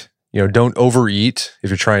right. Don't overeat if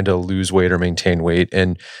you're trying to lose weight or maintain weight,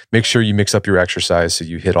 and make sure you mix up your exercise so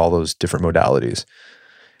you hit all those different modalities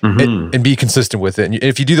and be consistent with it. And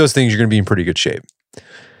if you do those things, you're going to be in pretty good shape.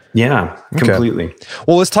 Yeah, completely. Okay.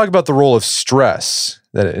 Well, let's talk about the role of stress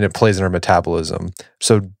that it plays in our metabolism.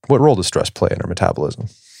 So what role does stress play in our metabolism?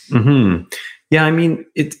 Yeah,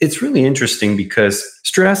 it's really interesting because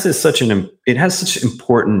stress is it has such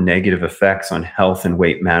important negative effects on health and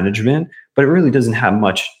weight management, but it really doesn't have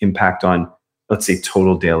much impact on, let's say,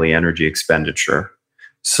 total daily energy expenditure.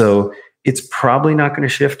 So it's probably not going to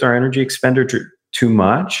shift our energy expenditure too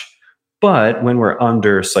much, but when we're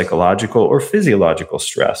under psychological or physiological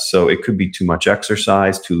stress, so it could be too much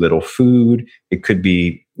exercise, too little food, it could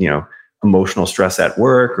be, emotional stress at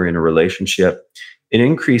work or in a relationship, it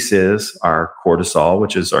increases our cortisol,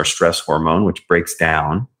 which is our stress hormone, which breaks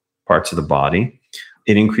down parts of the body.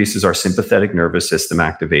 It increases our sympathetic nervous system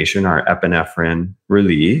activation, our epinephrine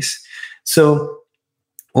release. So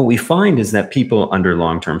what we find is that people under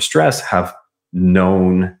long-term stress have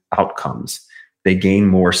known outcomes. They gain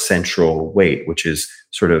more central weight, which is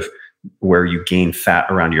sort of where you gain fat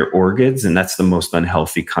around your organs. And that's the most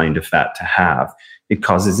unhealthy kind of fat to have. It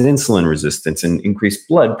causes insulin resistance and increased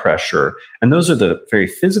blood pressure. And those are the very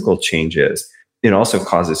physical changes. It also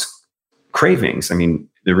causes cravings. I mean,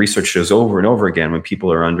 the research shows over and over again, when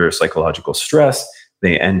people are under psychological stress,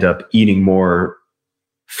 they end up eating more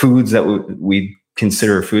foods that we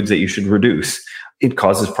consider foods that you should reduce. It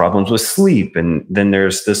causes problems with sleep. And then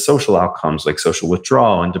there's the social outcomes like social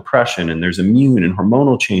withdrawal and depression, and there's immune and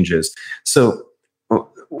hormonal changes. So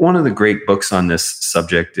one of the great books on this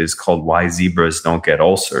subject is called Why Zebras Don't Get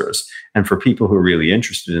Ulcers. And for people who are really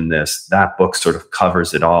interested in this, that book sort of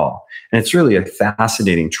covers it all. And it's really a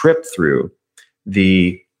fascinating trip through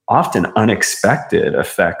the often unexpected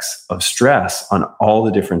effects of stress on all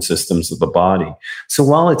the different systems of the body. So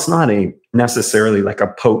while it's not necessarily like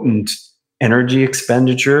a potent energy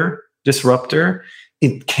expenditure disruptor,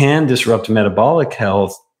 it can disrupt metabolic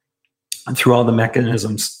health through all the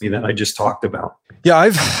mechanisms that I just talked about.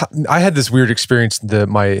 Yeah, I had this weird experience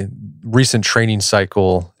my recent training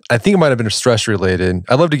cycle. I think it might have been stress related.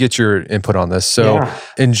 I'd love to get your input on this. So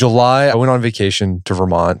in July, I went on vacation to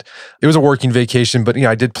Vermont. It was a working vacation, but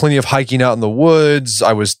I did plenty of hiking out in the woods.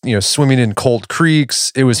 I was, swimming in cold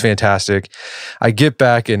creeks. It was fantastic. I get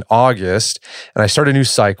back in August and I start a new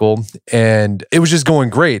cycle, and it was just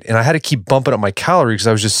going great. And I had to keep bumping up my calories because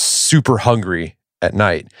I was just super hungry at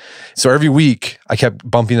night. So every week I kept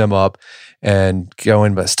bumping them up and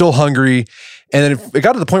going, but still hungry. And then it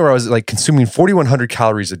got to the point where I was like consuming 4,100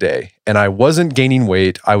 calories a day, and I wasn't gaining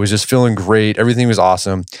weight. I was just feeling great. Everything was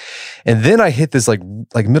awesome. And then I hit this like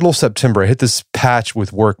middle of September, I hit this patch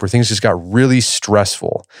with work where things just got really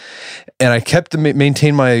stressful. And I kept to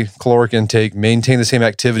maintain my caloric intake, maintain the same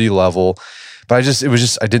activity level. But I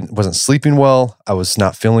wasn't sleeping well. I was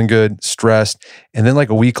not feeling good, stressed. And then like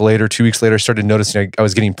a week later, 2 weeks later, I started noticing I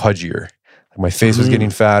was getting pudgier. My face was getting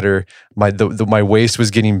fatter. My waist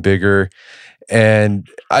was getting bigger. And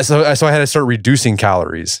so I had to start reducing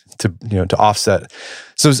calories to offset.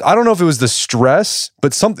 So I don't know if it was the stress,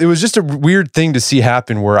 but it was just a weird thing to see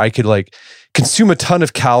happen where I could like consume a ton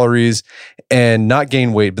of calories and not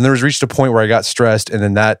gain weight. But there was reached a point where I got stressed, and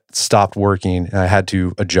then that stopped working, and I had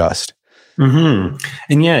to adjust. Mm-hmm.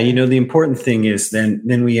 And the important thing is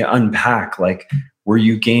then we unpack, like, were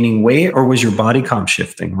you gaining weight or was your body comp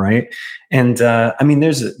shifting, right? And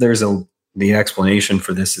the explanation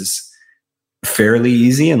for this is fairly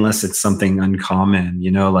easy unless it's something uncommon.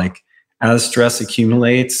 Like as stress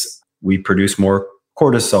accumulates, we produce more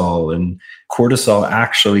cortisol, and cortisol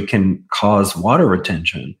actually can cause water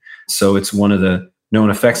retention. So it's one of the known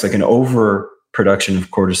effects, like an overproduction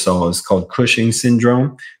of cortisol is called Cushing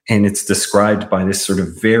syndrome. And it's described by this sort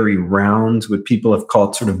of very round, what people have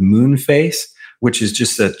called sort of moon face, which is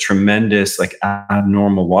just a tremendous, like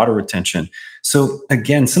abnormal water retention. So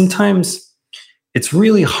again, sometimes it's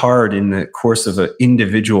really hard in the course of an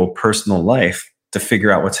individual personal life to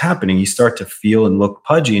figure out what's happening. You start to feel and look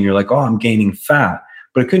pudgy, and you're like, oh, I'm gaining fat.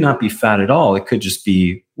 But it could not be fat at all. It could just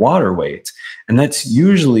be water weight. And that's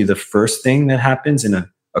usually the first thing that happens in a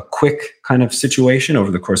quick kind of situation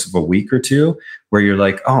over the course of a week or two, where you're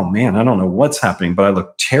like, oh man, I don't know what's happening, but I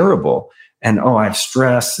look terrible. And I have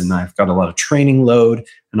stress, and I've got a lot of training load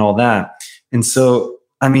and all that. And so,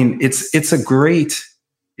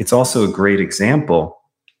 it's also a great example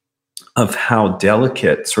of how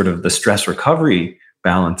delicate sort of the stress recovery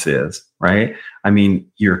balance is, right? I mean,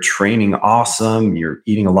 you're training awesome. You're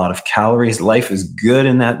eating a lot of calories. Life is good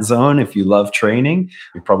in that zone. If you love training,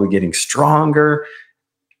 you're probably getting stronger.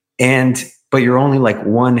 But you're only like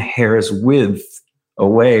one hair's width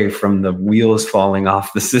away from the wheels falling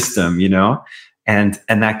off the system, And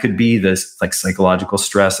that could be this like psychological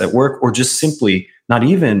stress at work, or just simply not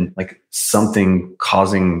even like something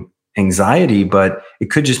causing anxiety, but it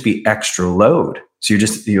could just be extra load. So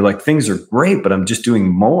you're like, things are great, but I'm just doing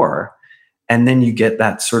more. And then you get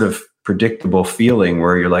that sort of predictable feeling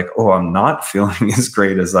where you're like, oh, I'm not feeling as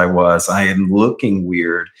great as I was. I am looking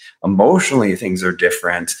weird. Emotionally, things are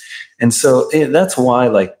different. And so that's why,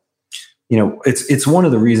 like, it's one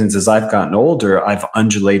of the reasons as I've gotten older, I've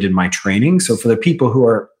undulated my training. So for the people who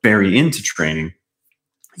are very into training,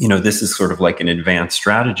 this is sort of like an advanced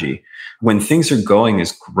strategy. When things are going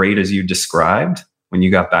as great as you described, when you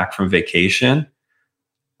got back from vacation,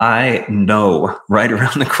 I know right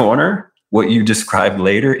around the corner, what you described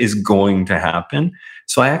later is going to happen.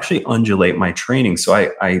 So I actually undulate my training. So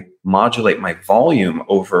I modulate my volume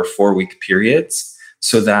over 4-week periods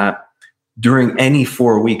so that during any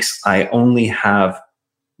 4 weeks, I only have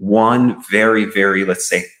one very, very, let's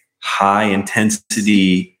say, high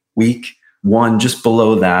intensity week one just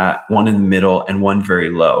below that, one in the middle, and one very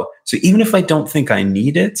low. So even if I don't think I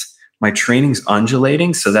need it, my training's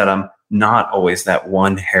undulating so that I'm not always that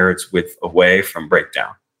one hair's width away from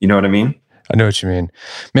breakdown. You know what I mean? I know what you mean,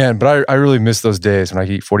 man. But I really miss those days when I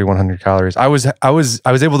eat 4,100 calories. I was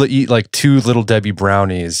able to eat like 2 Little Debbie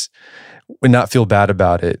brownies and not feel bad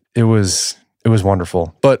about it. It was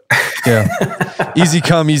wonderful. But yeah, easy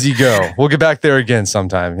come, easy go. We'll get back there again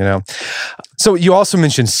sometime, you know. So you also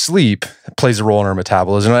mentioned sleep plays a role in our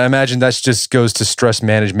metabolism. I imagine that just goes to stress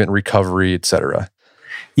management, recovery, et cetera.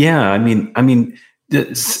 Yeah, I mean,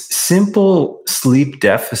 the simple sleep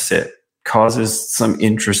deficit causes some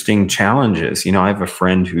interesting challenges. You know, I have a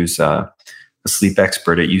friend who's a sleep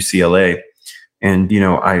expert at UCLA, and you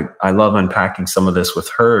know, I love unpacking some of this with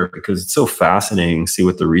her because it's so fascinating to see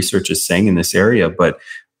what the research is saying in this area. But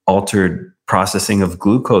altered processing of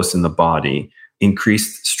glucose in the body,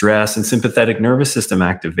 increased stress and sympathetic nervous system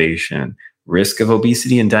activation, risk of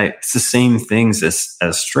obesity and diet. It's the same things as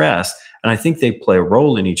stress. And I think they play a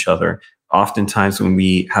role in each other. Oftentimes when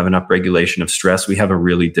we have an upregulation of stress, we have a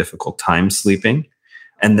really difficult time sleeping.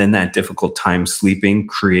 And then that difficult time sleeping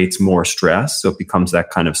creates more stress. So it becomes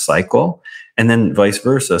that kind of cycle. And then vice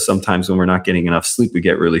versa. Sometimes when we're not getting enough sleep, we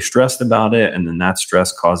get really stressed about it. And then that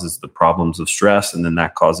stress causes the problems of stress. And then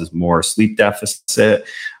that causes more sleep deficit.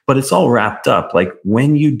 But it's all wrapped up. Like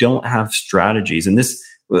when you don't have strategies, and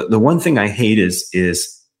the one thing I hate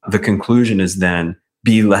is the conclusion is then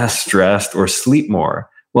be less stressed or sleep more.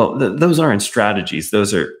 Well, those aren't strategies.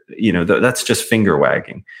 Those are, you know, that's just finger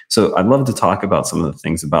wagging. So I'd love to talk about some of the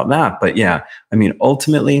things about that. But yeah, I mean,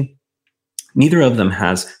 ultimately, neither of them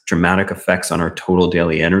has dramatic effects on our total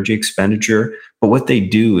daily energy expenditure. But what they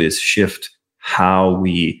do is shift how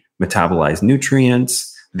we metabolize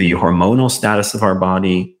nutrients, the hormonal status of our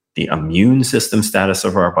body, the immune system status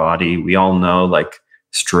of our body. We all know, like,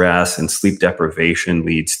 stress and sleep deprivation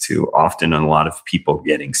leads to often a lot of people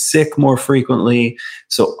getting sick more frequently.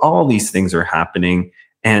 So all these things are happening.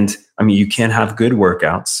 And I mean, you can't have good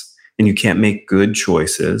workouts and you can't make good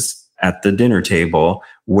choices at the dinner table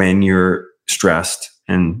when you're stressed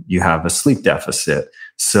and you have a sleep deficit.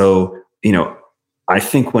 So, you know, I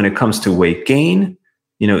think when it comes to weight gain,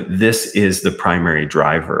 you know, this is the primary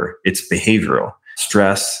driver. It's behavioral.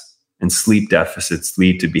 Stress and sleep deficits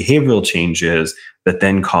lead to behavioral changes that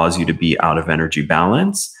then cause you to be out of energy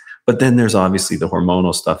balance. But then there's obviously the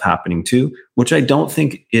hormonal stuff happening too, which I don't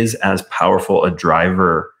think is as powerful a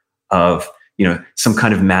driver of, you know, some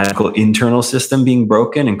kind of magical internal system being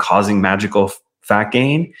broken and causing magical fat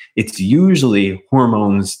gain. It's usually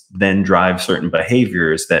hormones then drive certain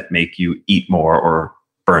behaviors that make you eat more or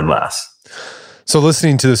burn less. So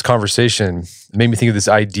listening to this conversation made me think of this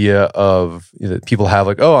idea of, you know, that people have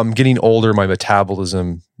like, oh, I'm getting older, my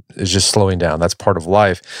metabolism is just slowing down. That's part of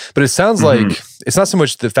life. But it sounds like it's not so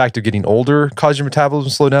much the fact of getting older cause your metabolism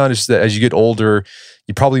to slow down. It's just that as you get older,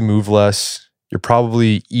 you probably move less. You're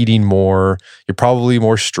probably eating more. You're probably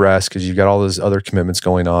more stressed because you've got all those other commitments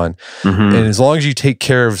going on. And as long as you take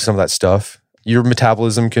care of some of that stuff, your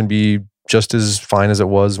metabolism can be just as fine as it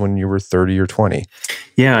was when you were 30 or 20.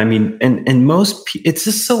 Yeah, I mean, and it's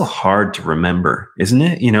just so hard to remember, isn't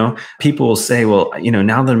it? You know, people will say, well, you know,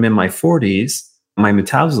 now that I'm in my 40s, my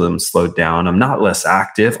metabolism slowed down. I'm not less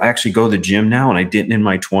active. I actually go to the gym now and I didn't in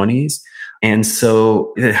my 20s. And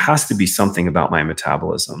so it has to be something about my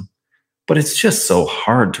metabolism. But it's just so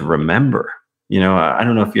hard to remember. You know, I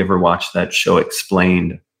don't know if you ever watched that show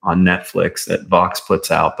Explained on Netflix that Vox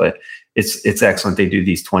puts out, but it's excellent. They do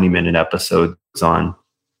these 20-minute episodes on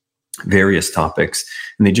various topics.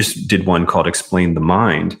 And they just did one called Explain the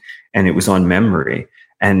Mind, and it was on memory.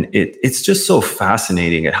 And it's just so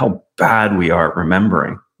fascinating at how bad we are at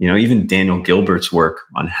remembering. You know, even Daniel Gilbert's work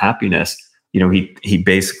on happiness, you know, he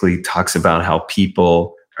basically talks about how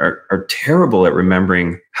people are terrible at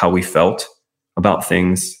remembering how we felt about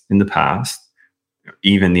things in the past,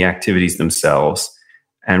 even the activities themselves.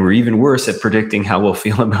 And we're even worse at predicting how we'll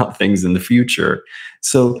feel about things in the future.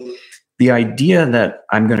 So the idea that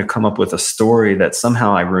I'm going to come up with a story that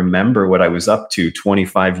somehow I remember what I was up to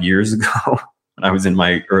 25 years ago when I was in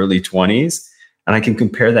my early 20s, and I can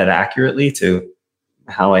compare that accurately to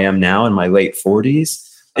how I am now in my late 40s,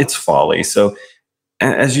 it's folly. So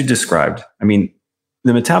as you described, I mean,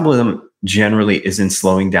 the metabolism generally isn't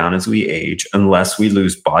slowing down as we age unless we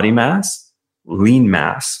lose body mass, lean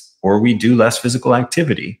mass, or we do less physical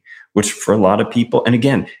activity, which for a lot of people, and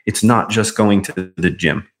again, it's not just going to the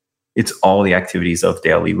gym. It's all the activities of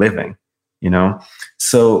daily living, you know?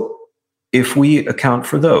 So if we account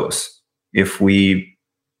for those, if we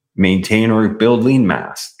maintain or build lean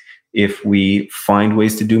mass, if we find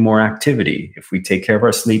ways to do more activity, if we take care of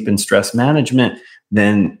our sleep and stress management,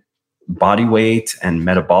 then body weight and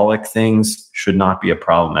metabolic things should not be a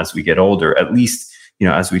problem as we get older, at least,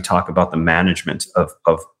 as we talk about the management of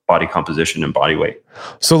body composition and body weight.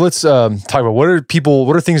 So let's talk about what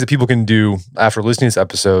are things that people can do after listening to this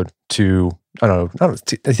episode to,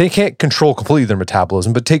 they can't control completely their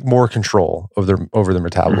metabolism, but take more control over their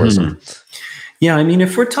metabolism. Mm-hmm. Yeah, I mean,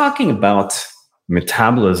 if we're talking about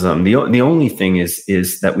metabolism, the only thing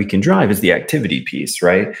is that we can drive is the activity piece,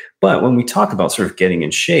 right? But when we talk about sort of getting in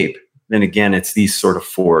shape, then again, it's these sort of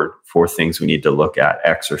four things we need to look at.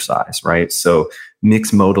 Exercise, right? So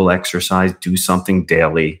mixed modal exercise, do something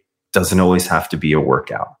daily, doesn't always have to be a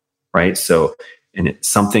workout, right? So, and it's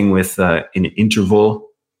something with an interval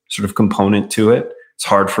sort of component to it. It's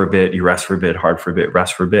hard for a bit, you rest for a bit, hard for a bit,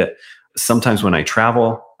 rest for a bit. Sometimes when I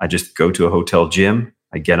travel, I just go to a hotel gym,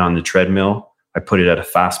 I get on the treadmill, I put it at a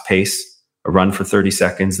fast pace, I run for 30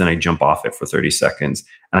 seconds, then I jump off it for 30 seconds.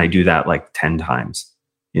 And I do that like 10 times.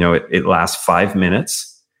 It lasts 5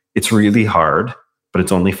 minutes. It's really hard, but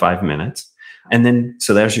it's only 5 minutes. And then,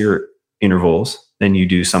 so there's your intervals. Then you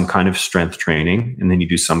do some kind of strength training, and then you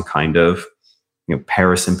do some kind of,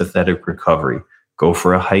 parasympathetic recovery. Go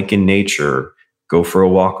for a hike in nature, go for a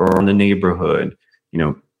walk around the neighborhood,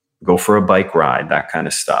 go for a bike ride, that kind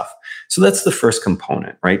of stuff. So that's the first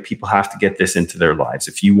component, right? People have to get this into their lives.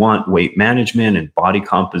 If you want weight management and body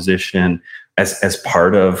composition as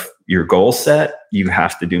part of your goal set, you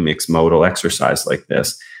have to do mixed modal exercise like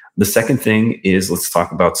this. The second thing is, let's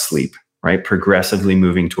talk about sleep, right? Progressively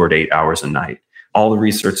moving toward 8 hours a night. All the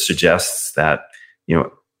research suggests that,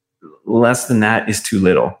 less than that is too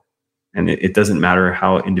little. And it doesn't matter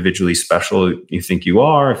how individually special you think you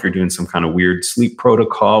are. If you're doing some kind of weird sleep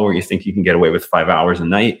protocol where you think you can get away with 5 hours a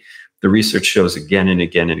night, the research shows again and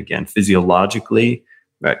again and again, physiologically,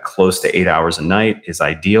 that close to 8 hours a night is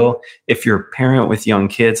ideal. If you're a parent with young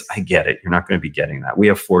kids, I get it. You're not going to be getting that. We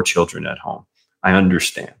have 4 children at home. I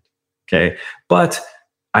understand. Okay. But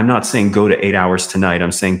I'm not saying go to 8 hours tonight.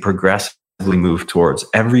 I'm saying progressively move towards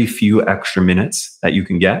every few extra minutes that you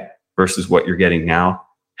can get versus what you're getting now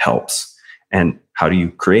helps. And how do you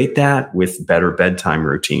create that? With better bedtime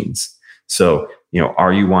routines. So,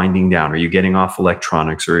 are you winding down? Are you getting off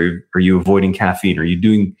electronics? Or are you avoiding caffeine? Are you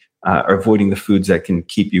doing avoiding the foods that can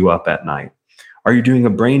keep you up at night? Are you doing a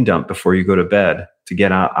brain dump before you go to bed to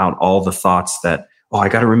get out all the thoughts that, I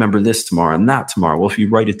got to remember this tomorrow and that tomorrow? Well, if you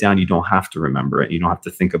write it down, you don't have to remember it. You don't have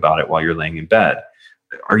to think about it while you're laying in bed.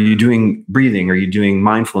 Are you doing breathing? Are you doing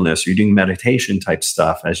mindfulness? Are you doing meditation type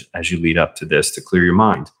stuff as you lead up to this to clear your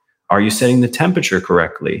mind? Are you setting the temperature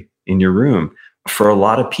correctly in your room? For a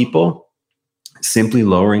lot of people, simply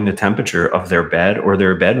lowering the temperature of their bed or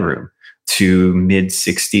their bedroom to mid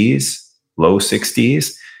 60s, low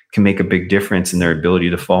 60s can make a big difference in their ability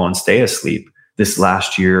to fall and stay asleep. This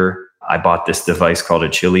last year, I bought this device called a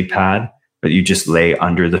chili pad, but you just lay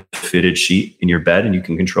under the fitted sheet in your bed and you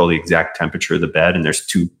can control the exact temperature of the bed. And there's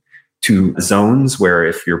two zones where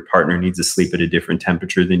if your partner needs to sleep at a different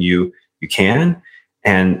temperature than you can.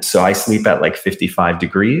 And so I sleep at like 55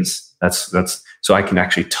 degrees. That's so I can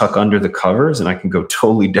actually tuck under the covers and I can go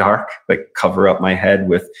totally dark, like cover up my head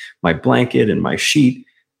with my blanket and my sheet,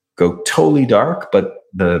 go totally dark, but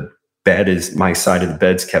my side of the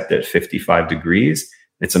bed's kept at 55 degrees.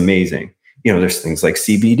 It's amazing. There's things like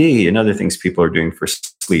CBD and other things people are doing for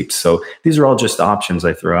sleep. So these are all just options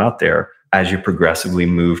I throw out there as you progressively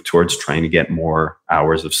move towards trying to get more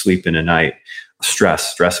hours of sleep in a night.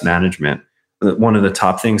 Stress management. One of the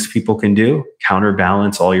top things people can do,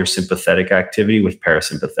 counterbalance all your sympathetic activity with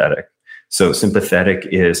parasympathetic. So sympathetic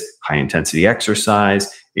is high intensity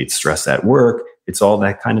exercise, it's stress at work, it's all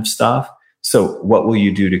that kind of stuff. So what will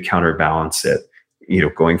you do to counterbalance it?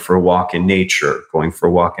 Going for a walk in nature, going for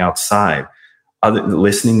a walk outside,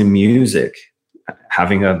 listening to music,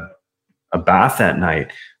 having a bath at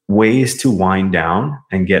night, ways to wind down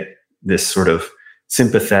and get this sort of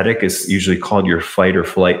sympathetic is usually called your fight or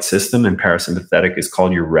flight system, and parasympathetic is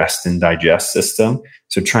called your rest and digest system.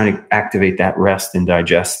 So trying to activate that rest and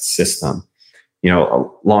digest system. A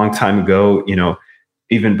long time ago,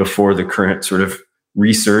 even before the current sort of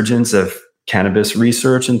resurgence of cannabis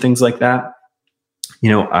research and things like that,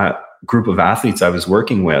 a group of athletes I was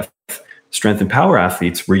working with, strength and power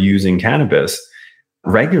athletes, were using cannabis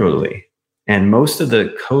regularly. And most of their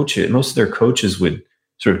coaches would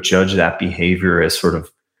sort of judge that behavior as sort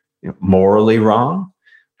of morally wrong.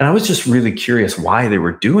 And I was just really curious why they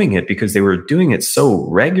were doing it, because they were doing it so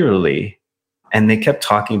regularly and they kept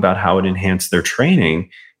talking about how it enhanced their training.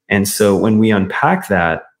 And so when we unpacked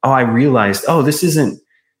that, I realized, this isn't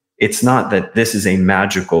it's not that this is a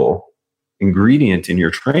magical ingredient in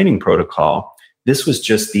your training protocol. This was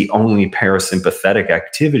just the only parasympathetic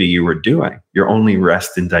activity you were doing, your only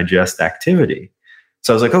rest and digest activity.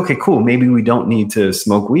 So I was like, okay, cool. Maybe we don't need to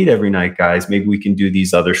smoke weed every night, guys. Maybe we can do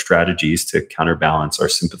these other strategies to counterbalance our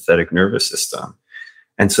sympathetic nervous system.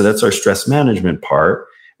 And so that's our stress management part.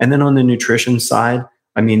 And then on the nutrition side,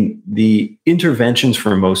 I mean, the interventions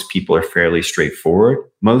for most people are fairly straightforward.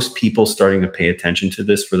 Most people starting to pay attention to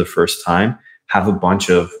this for the first time have a bunch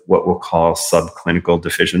of what we'll call subclinical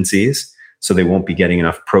deficiencies. So they won't be getting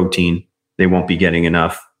enough protein. They won't be getting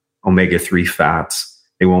enough omega-3 fats.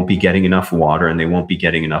 They won't be getting enough water, and they won't be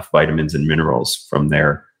getting enough vitamins and minerals from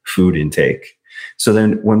their food intake. So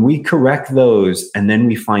then when we correct those and then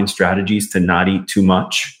we find strategies to not eat too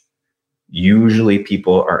much, usually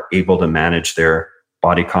people are able to manage their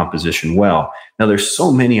body composition well. Now, there's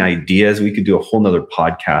so many ideas. We could do a whole nother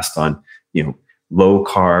podcast on, low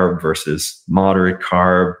carb versus moderate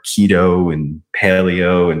carb, keto and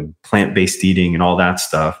paleo and plant-based eating and all that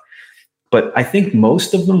stuff. But I think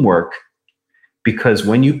most of them work because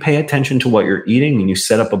when you pay attention to what you're eating and you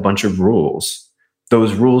set up a bunch of rules,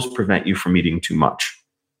 those rules prevent you from eating too much.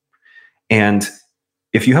 And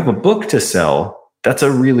if you have a book to sell, that's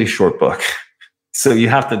a really short book. So you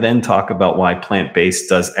have to then talk about why plant-based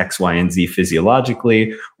does X, Y, and Z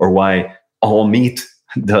physiologically, or why all meat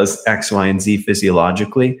does X, Y, and Z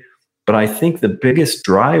physiologically. But I think the biggest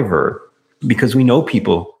driver, because we know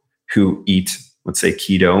people who eat, let's say,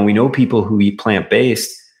 keto, and we know people who eat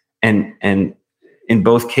plant-based, and in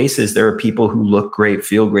both cases, there are people who look great,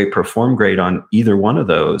 feel great, perform great on either one of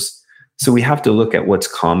those. So we have to look at what's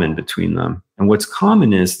common between them. And what's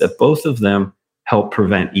common is that both of them help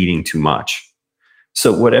prevent eating too much.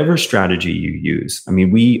 So whatever strategy you use, I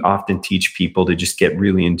mean, we often teach people to just get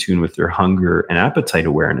really in tune with their hunger and appetite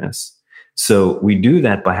awareness. So we do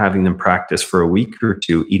that by having them practice for a week or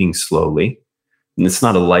two, eating slowly. And it's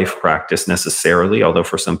not a life practice necessarily, although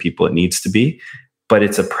for some people it needs to be, but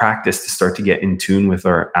it's a practice to start to get in tune with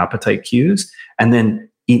our appetite cues and then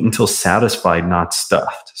eat until satisfied, not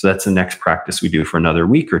stuffed. So that's the next practice we do for another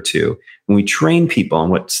week or two. And we train people on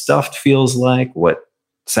what stuffed feels like, what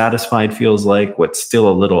satisfied feels like, what still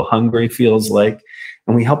a little hungry feels like.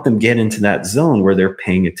 And we help them get into that zone where they're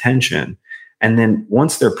paying attention. And then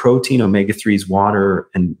once their protein, omega-3s, water,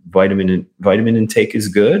 and vitamin intake is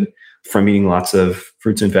good from eating lots of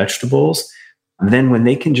fruits and vegetables, then when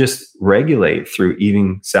they can just regulate through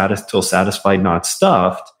eating till satisfied, not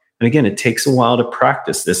stuffed, and again, it takes a while to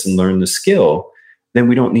practice this and learn the skill, then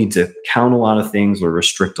we don't need to count a lot of things or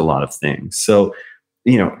restrict a lot of things. So,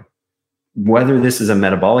 whether this is a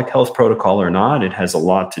metabolic health protocol or not, it has a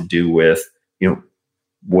lot to do with,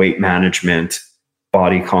 weight management,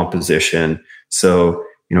 body composition. So,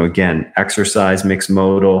 again, exercise, mixed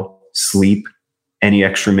modal, sleep, any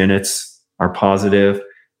extra minutes are positive.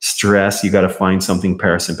 Stress, you got to find something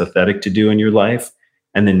parasympathetic to do in your life.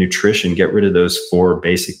 And then nutrition, get rid of those 4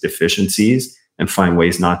 basic deficiencies and find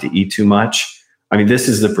ways not to eat too much. I mean, this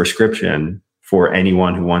is the prescription for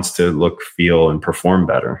anyone who wants to look, feel, and perform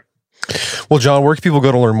better. Well, John, where can people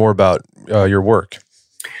go to learn more about your work?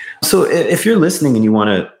 So if you're listening and you want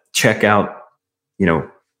to check out,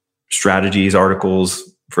 strategies, articles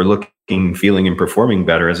for looking, feeling, and performing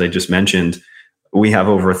better, as I just mentioned, we have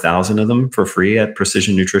over 1,000 of them for free at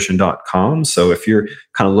precisionnutrition.com. So if you're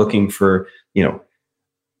kind of looking for,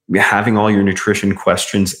 having all your nutrition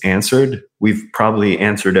questions answered, we've probably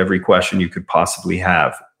answered every question you could possibly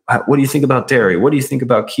have. What do you think about dairy? What do you think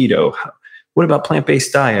about keto? What about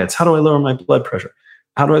plant-based diets? How do I lower my blood pressure?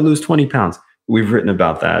 How do I lose 20 pounds? We've written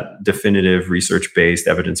about that, definitive, research-based,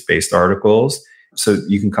 evidence-based articles. So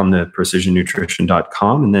you can come to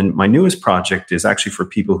precisionnutrition.com. And then my newest project is actually for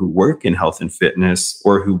people who work in health and fitness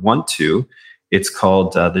or who want to. It's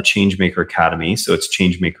called the Changemaker Academy. So it's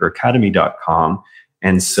changemakeracademy.com.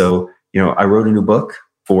 And so, I wrote a new book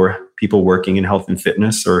for people working in health and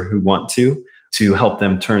fitness or who want to help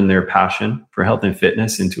them turn their passion for health and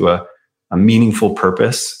fitness into a meaningful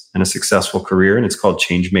purpose and a successful career. And it's called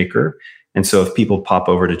Changemaker. And so if people pop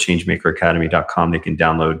over to changemakeracademy.com, they can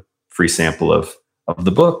download a free sample of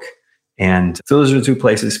the book. And so those are the 2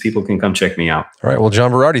 places people can come check me out. All right. Well,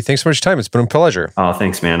 John Berardi, thanks so much for your time. It's been a pleasure. Oh,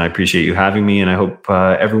 thanks, man. I appreciate you having me. And I hope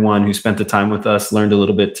everyone who spent the time with us learned a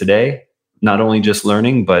little bit today. Not only just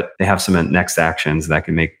learning, but they have some next actions that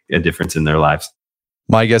can make a difference in their lives.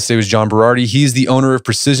 My guest today was John Berardi. He's the owner of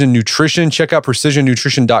Precision Nutrition. Check out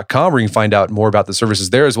precisionnutrition.com where you can find out more about the services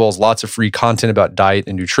there, as well as lots of free content about diet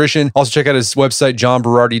and nutrition. Also, check out his website,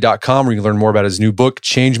 johnberardi.com, where you can learn more about his new book,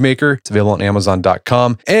 Changemaker. It's available on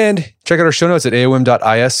amazon.com. And check out our show notes at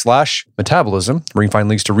aom.is/metabolism, where you can find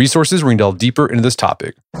links to resources where you can delve deeper into this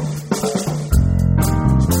topic.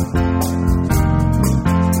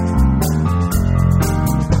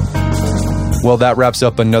 Well, that wraps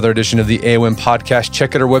up another edition of the AOM podcast.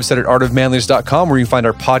 Check out our website at artofmanliness.com where you can find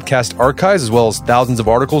our podcast archives as well as thousands of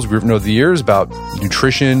articles we've written over the years about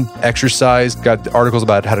nutrition, exercise, got articles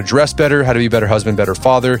about how to dress better, how to be a better husband, better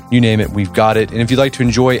father, you name it, we've got it. And if you'd like to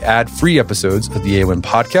enjoy ad-free episodes of the AOM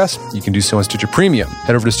podcast, you can do so on Stitcher Premium.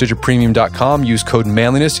 Head over to stitcherpremium.com, use code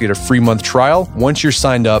manliness to get a free month trial. Once you're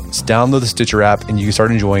signed up, just download the Stitcher app and you can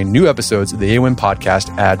start enjoying new episodes of the AOM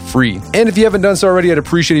podcast ad-free. And if you haven't done so already, I'd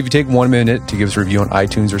appreciate it if you take 1 minute to give us a review on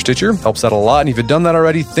iTunes or Stitcher. Helps out a lot. And if you've done that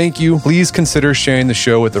already, thank you. Please consider sharing the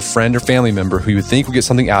show with a friend or family member who you would think would get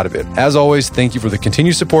something out of it. As always, thank you for the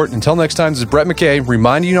continued support. Until next time, this is Brett McKay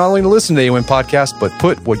reminding you not only to listen to the AOM podcast, but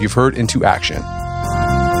put what you've heard into action.